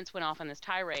how Prince went off on this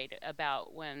tirade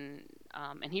about when,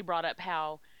 and he brought up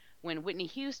how when Whitney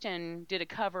Houston did a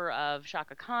cover of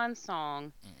Chaka Khan's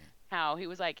song, how he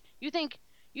was like, "You think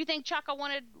Chaka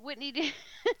wanted Whitney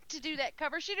to do that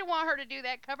cover? She didn't want her to do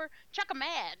that cover. Chaka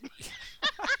mad."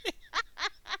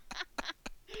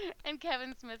 And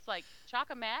Kevin Smith's like,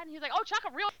 "Chaka mad?" And he's like, "Oh, Chaka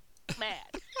real mad."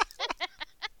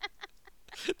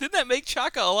 Didn't that make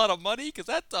Chaka a lot of money? Because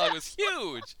that song was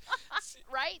huge.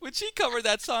 Right? When she covered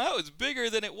that song, that was bigger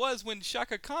than it was when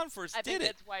Chaka Khan first did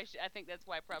it. I think that's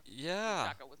why probably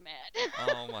Chaka was mad.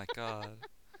 Oh my God.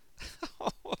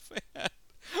 Oh man.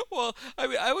 Well, Well, I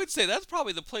mean, I would say that's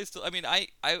probably the place to. I mean, I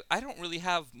don't really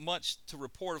have much to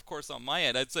report, of course, on my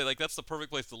end. I'd say like that's the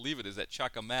perfect place to leave it is at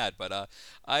Chuck-a-Mad. But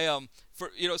for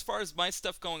as far as my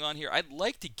stuff going on here, I'd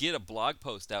like to get a blog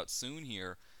post out soon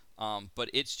here. But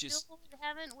it's just. Still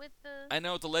haven't with the. I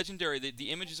know the legendary.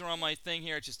 The images are on my thing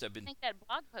here. I've been. I think that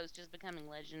blog post is becoming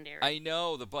legendary. I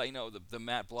know the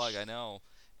Matt blog. I know.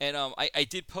 And I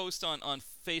did post on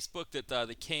Facebook that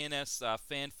the KNS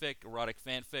fanfic, erotic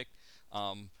fanfic,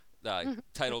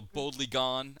 titled Boldly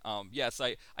Gone. Yes,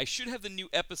 I should have the new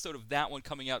episode of that one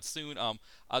coming out soon.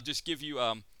 I'll just give you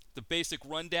the basic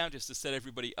rundown just to set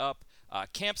everybody up.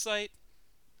 Campsite,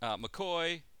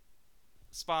 McCoy,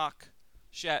 Spock,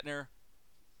 Shatner,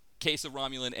 case of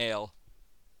Romulan ale.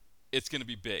 It's going to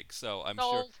be big, so I'm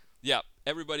sure. Yeah,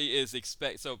 everybody is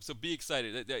so be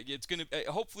excited. It's gonna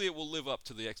hopefully it will live up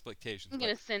to the expectations. I'm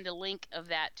gonna send a link of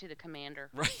that to the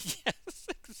commander. Right? Yes.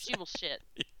 Exactly. She will shit.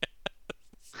 Yes.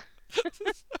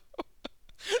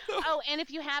 Oh, and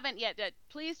if you haven't yet,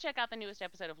 please check out the newest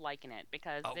episode of Liking It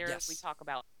because we talk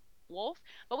about Wolf,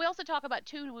 but we also talk about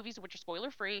 2 movies which are spoiler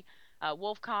free,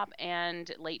 Wolf Cop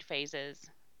and Late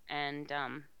Phases, and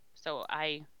so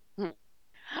I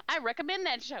recommend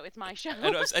that show. It's my show.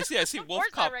 I see. Wolf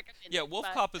Cop. Yeah, Wolf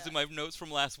Cop is in my notes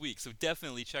from last week, so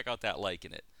definitely check out that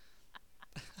Liking It.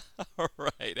 All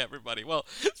right, everybody. Well,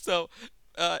 so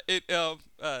thank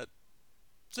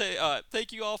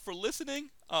you all for listening.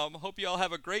 Hope you all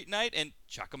have a great night and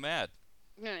Chuck-a-Mad.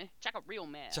 Chuck a real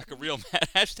mad. Chuck a real mad.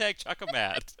 Hashtag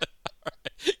Chuck-a-Mad. All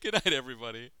right. Good night,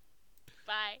 everybody.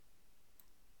 Bye.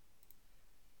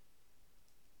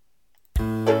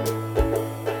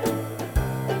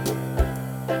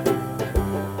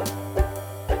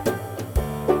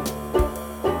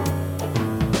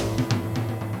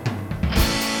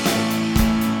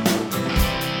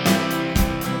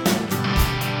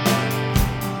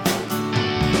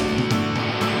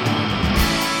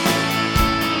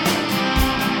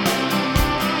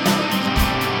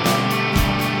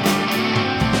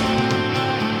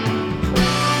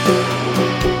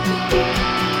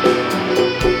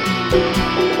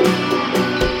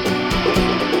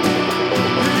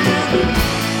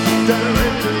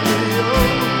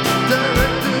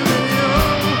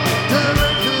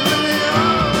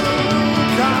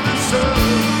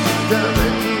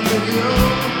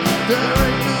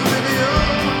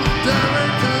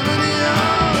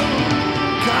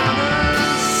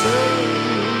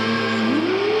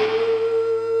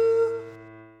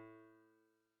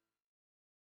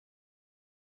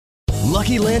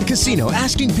 Lucky Land Casino,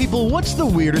 asking people, what's the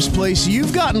weirdest place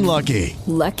you've gotten lucky?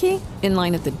 Lucky? In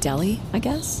line at the deli, I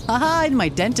guess? Aha, in my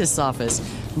dentist's office.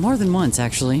 More than once,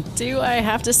 actually. Do I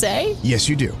have to say? Yes,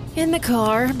 you do. In the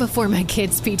car before my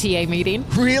kids' PTA meeting.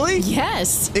 Really?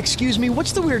 Yes. Excuse me,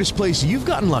 what's the weirdest place you've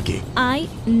gotten lucky? I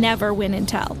never win and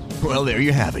tell. Well, there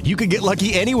you have it. You can get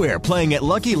lucky anywhere, playing at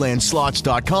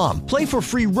LuckyLandSlots.com. Play for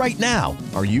free right now.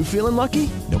 Are you feeling lucky?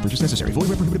 No purchase necessary. Void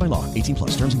where prohibited by law.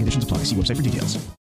 18+. Terms and conditions apply. See website for details.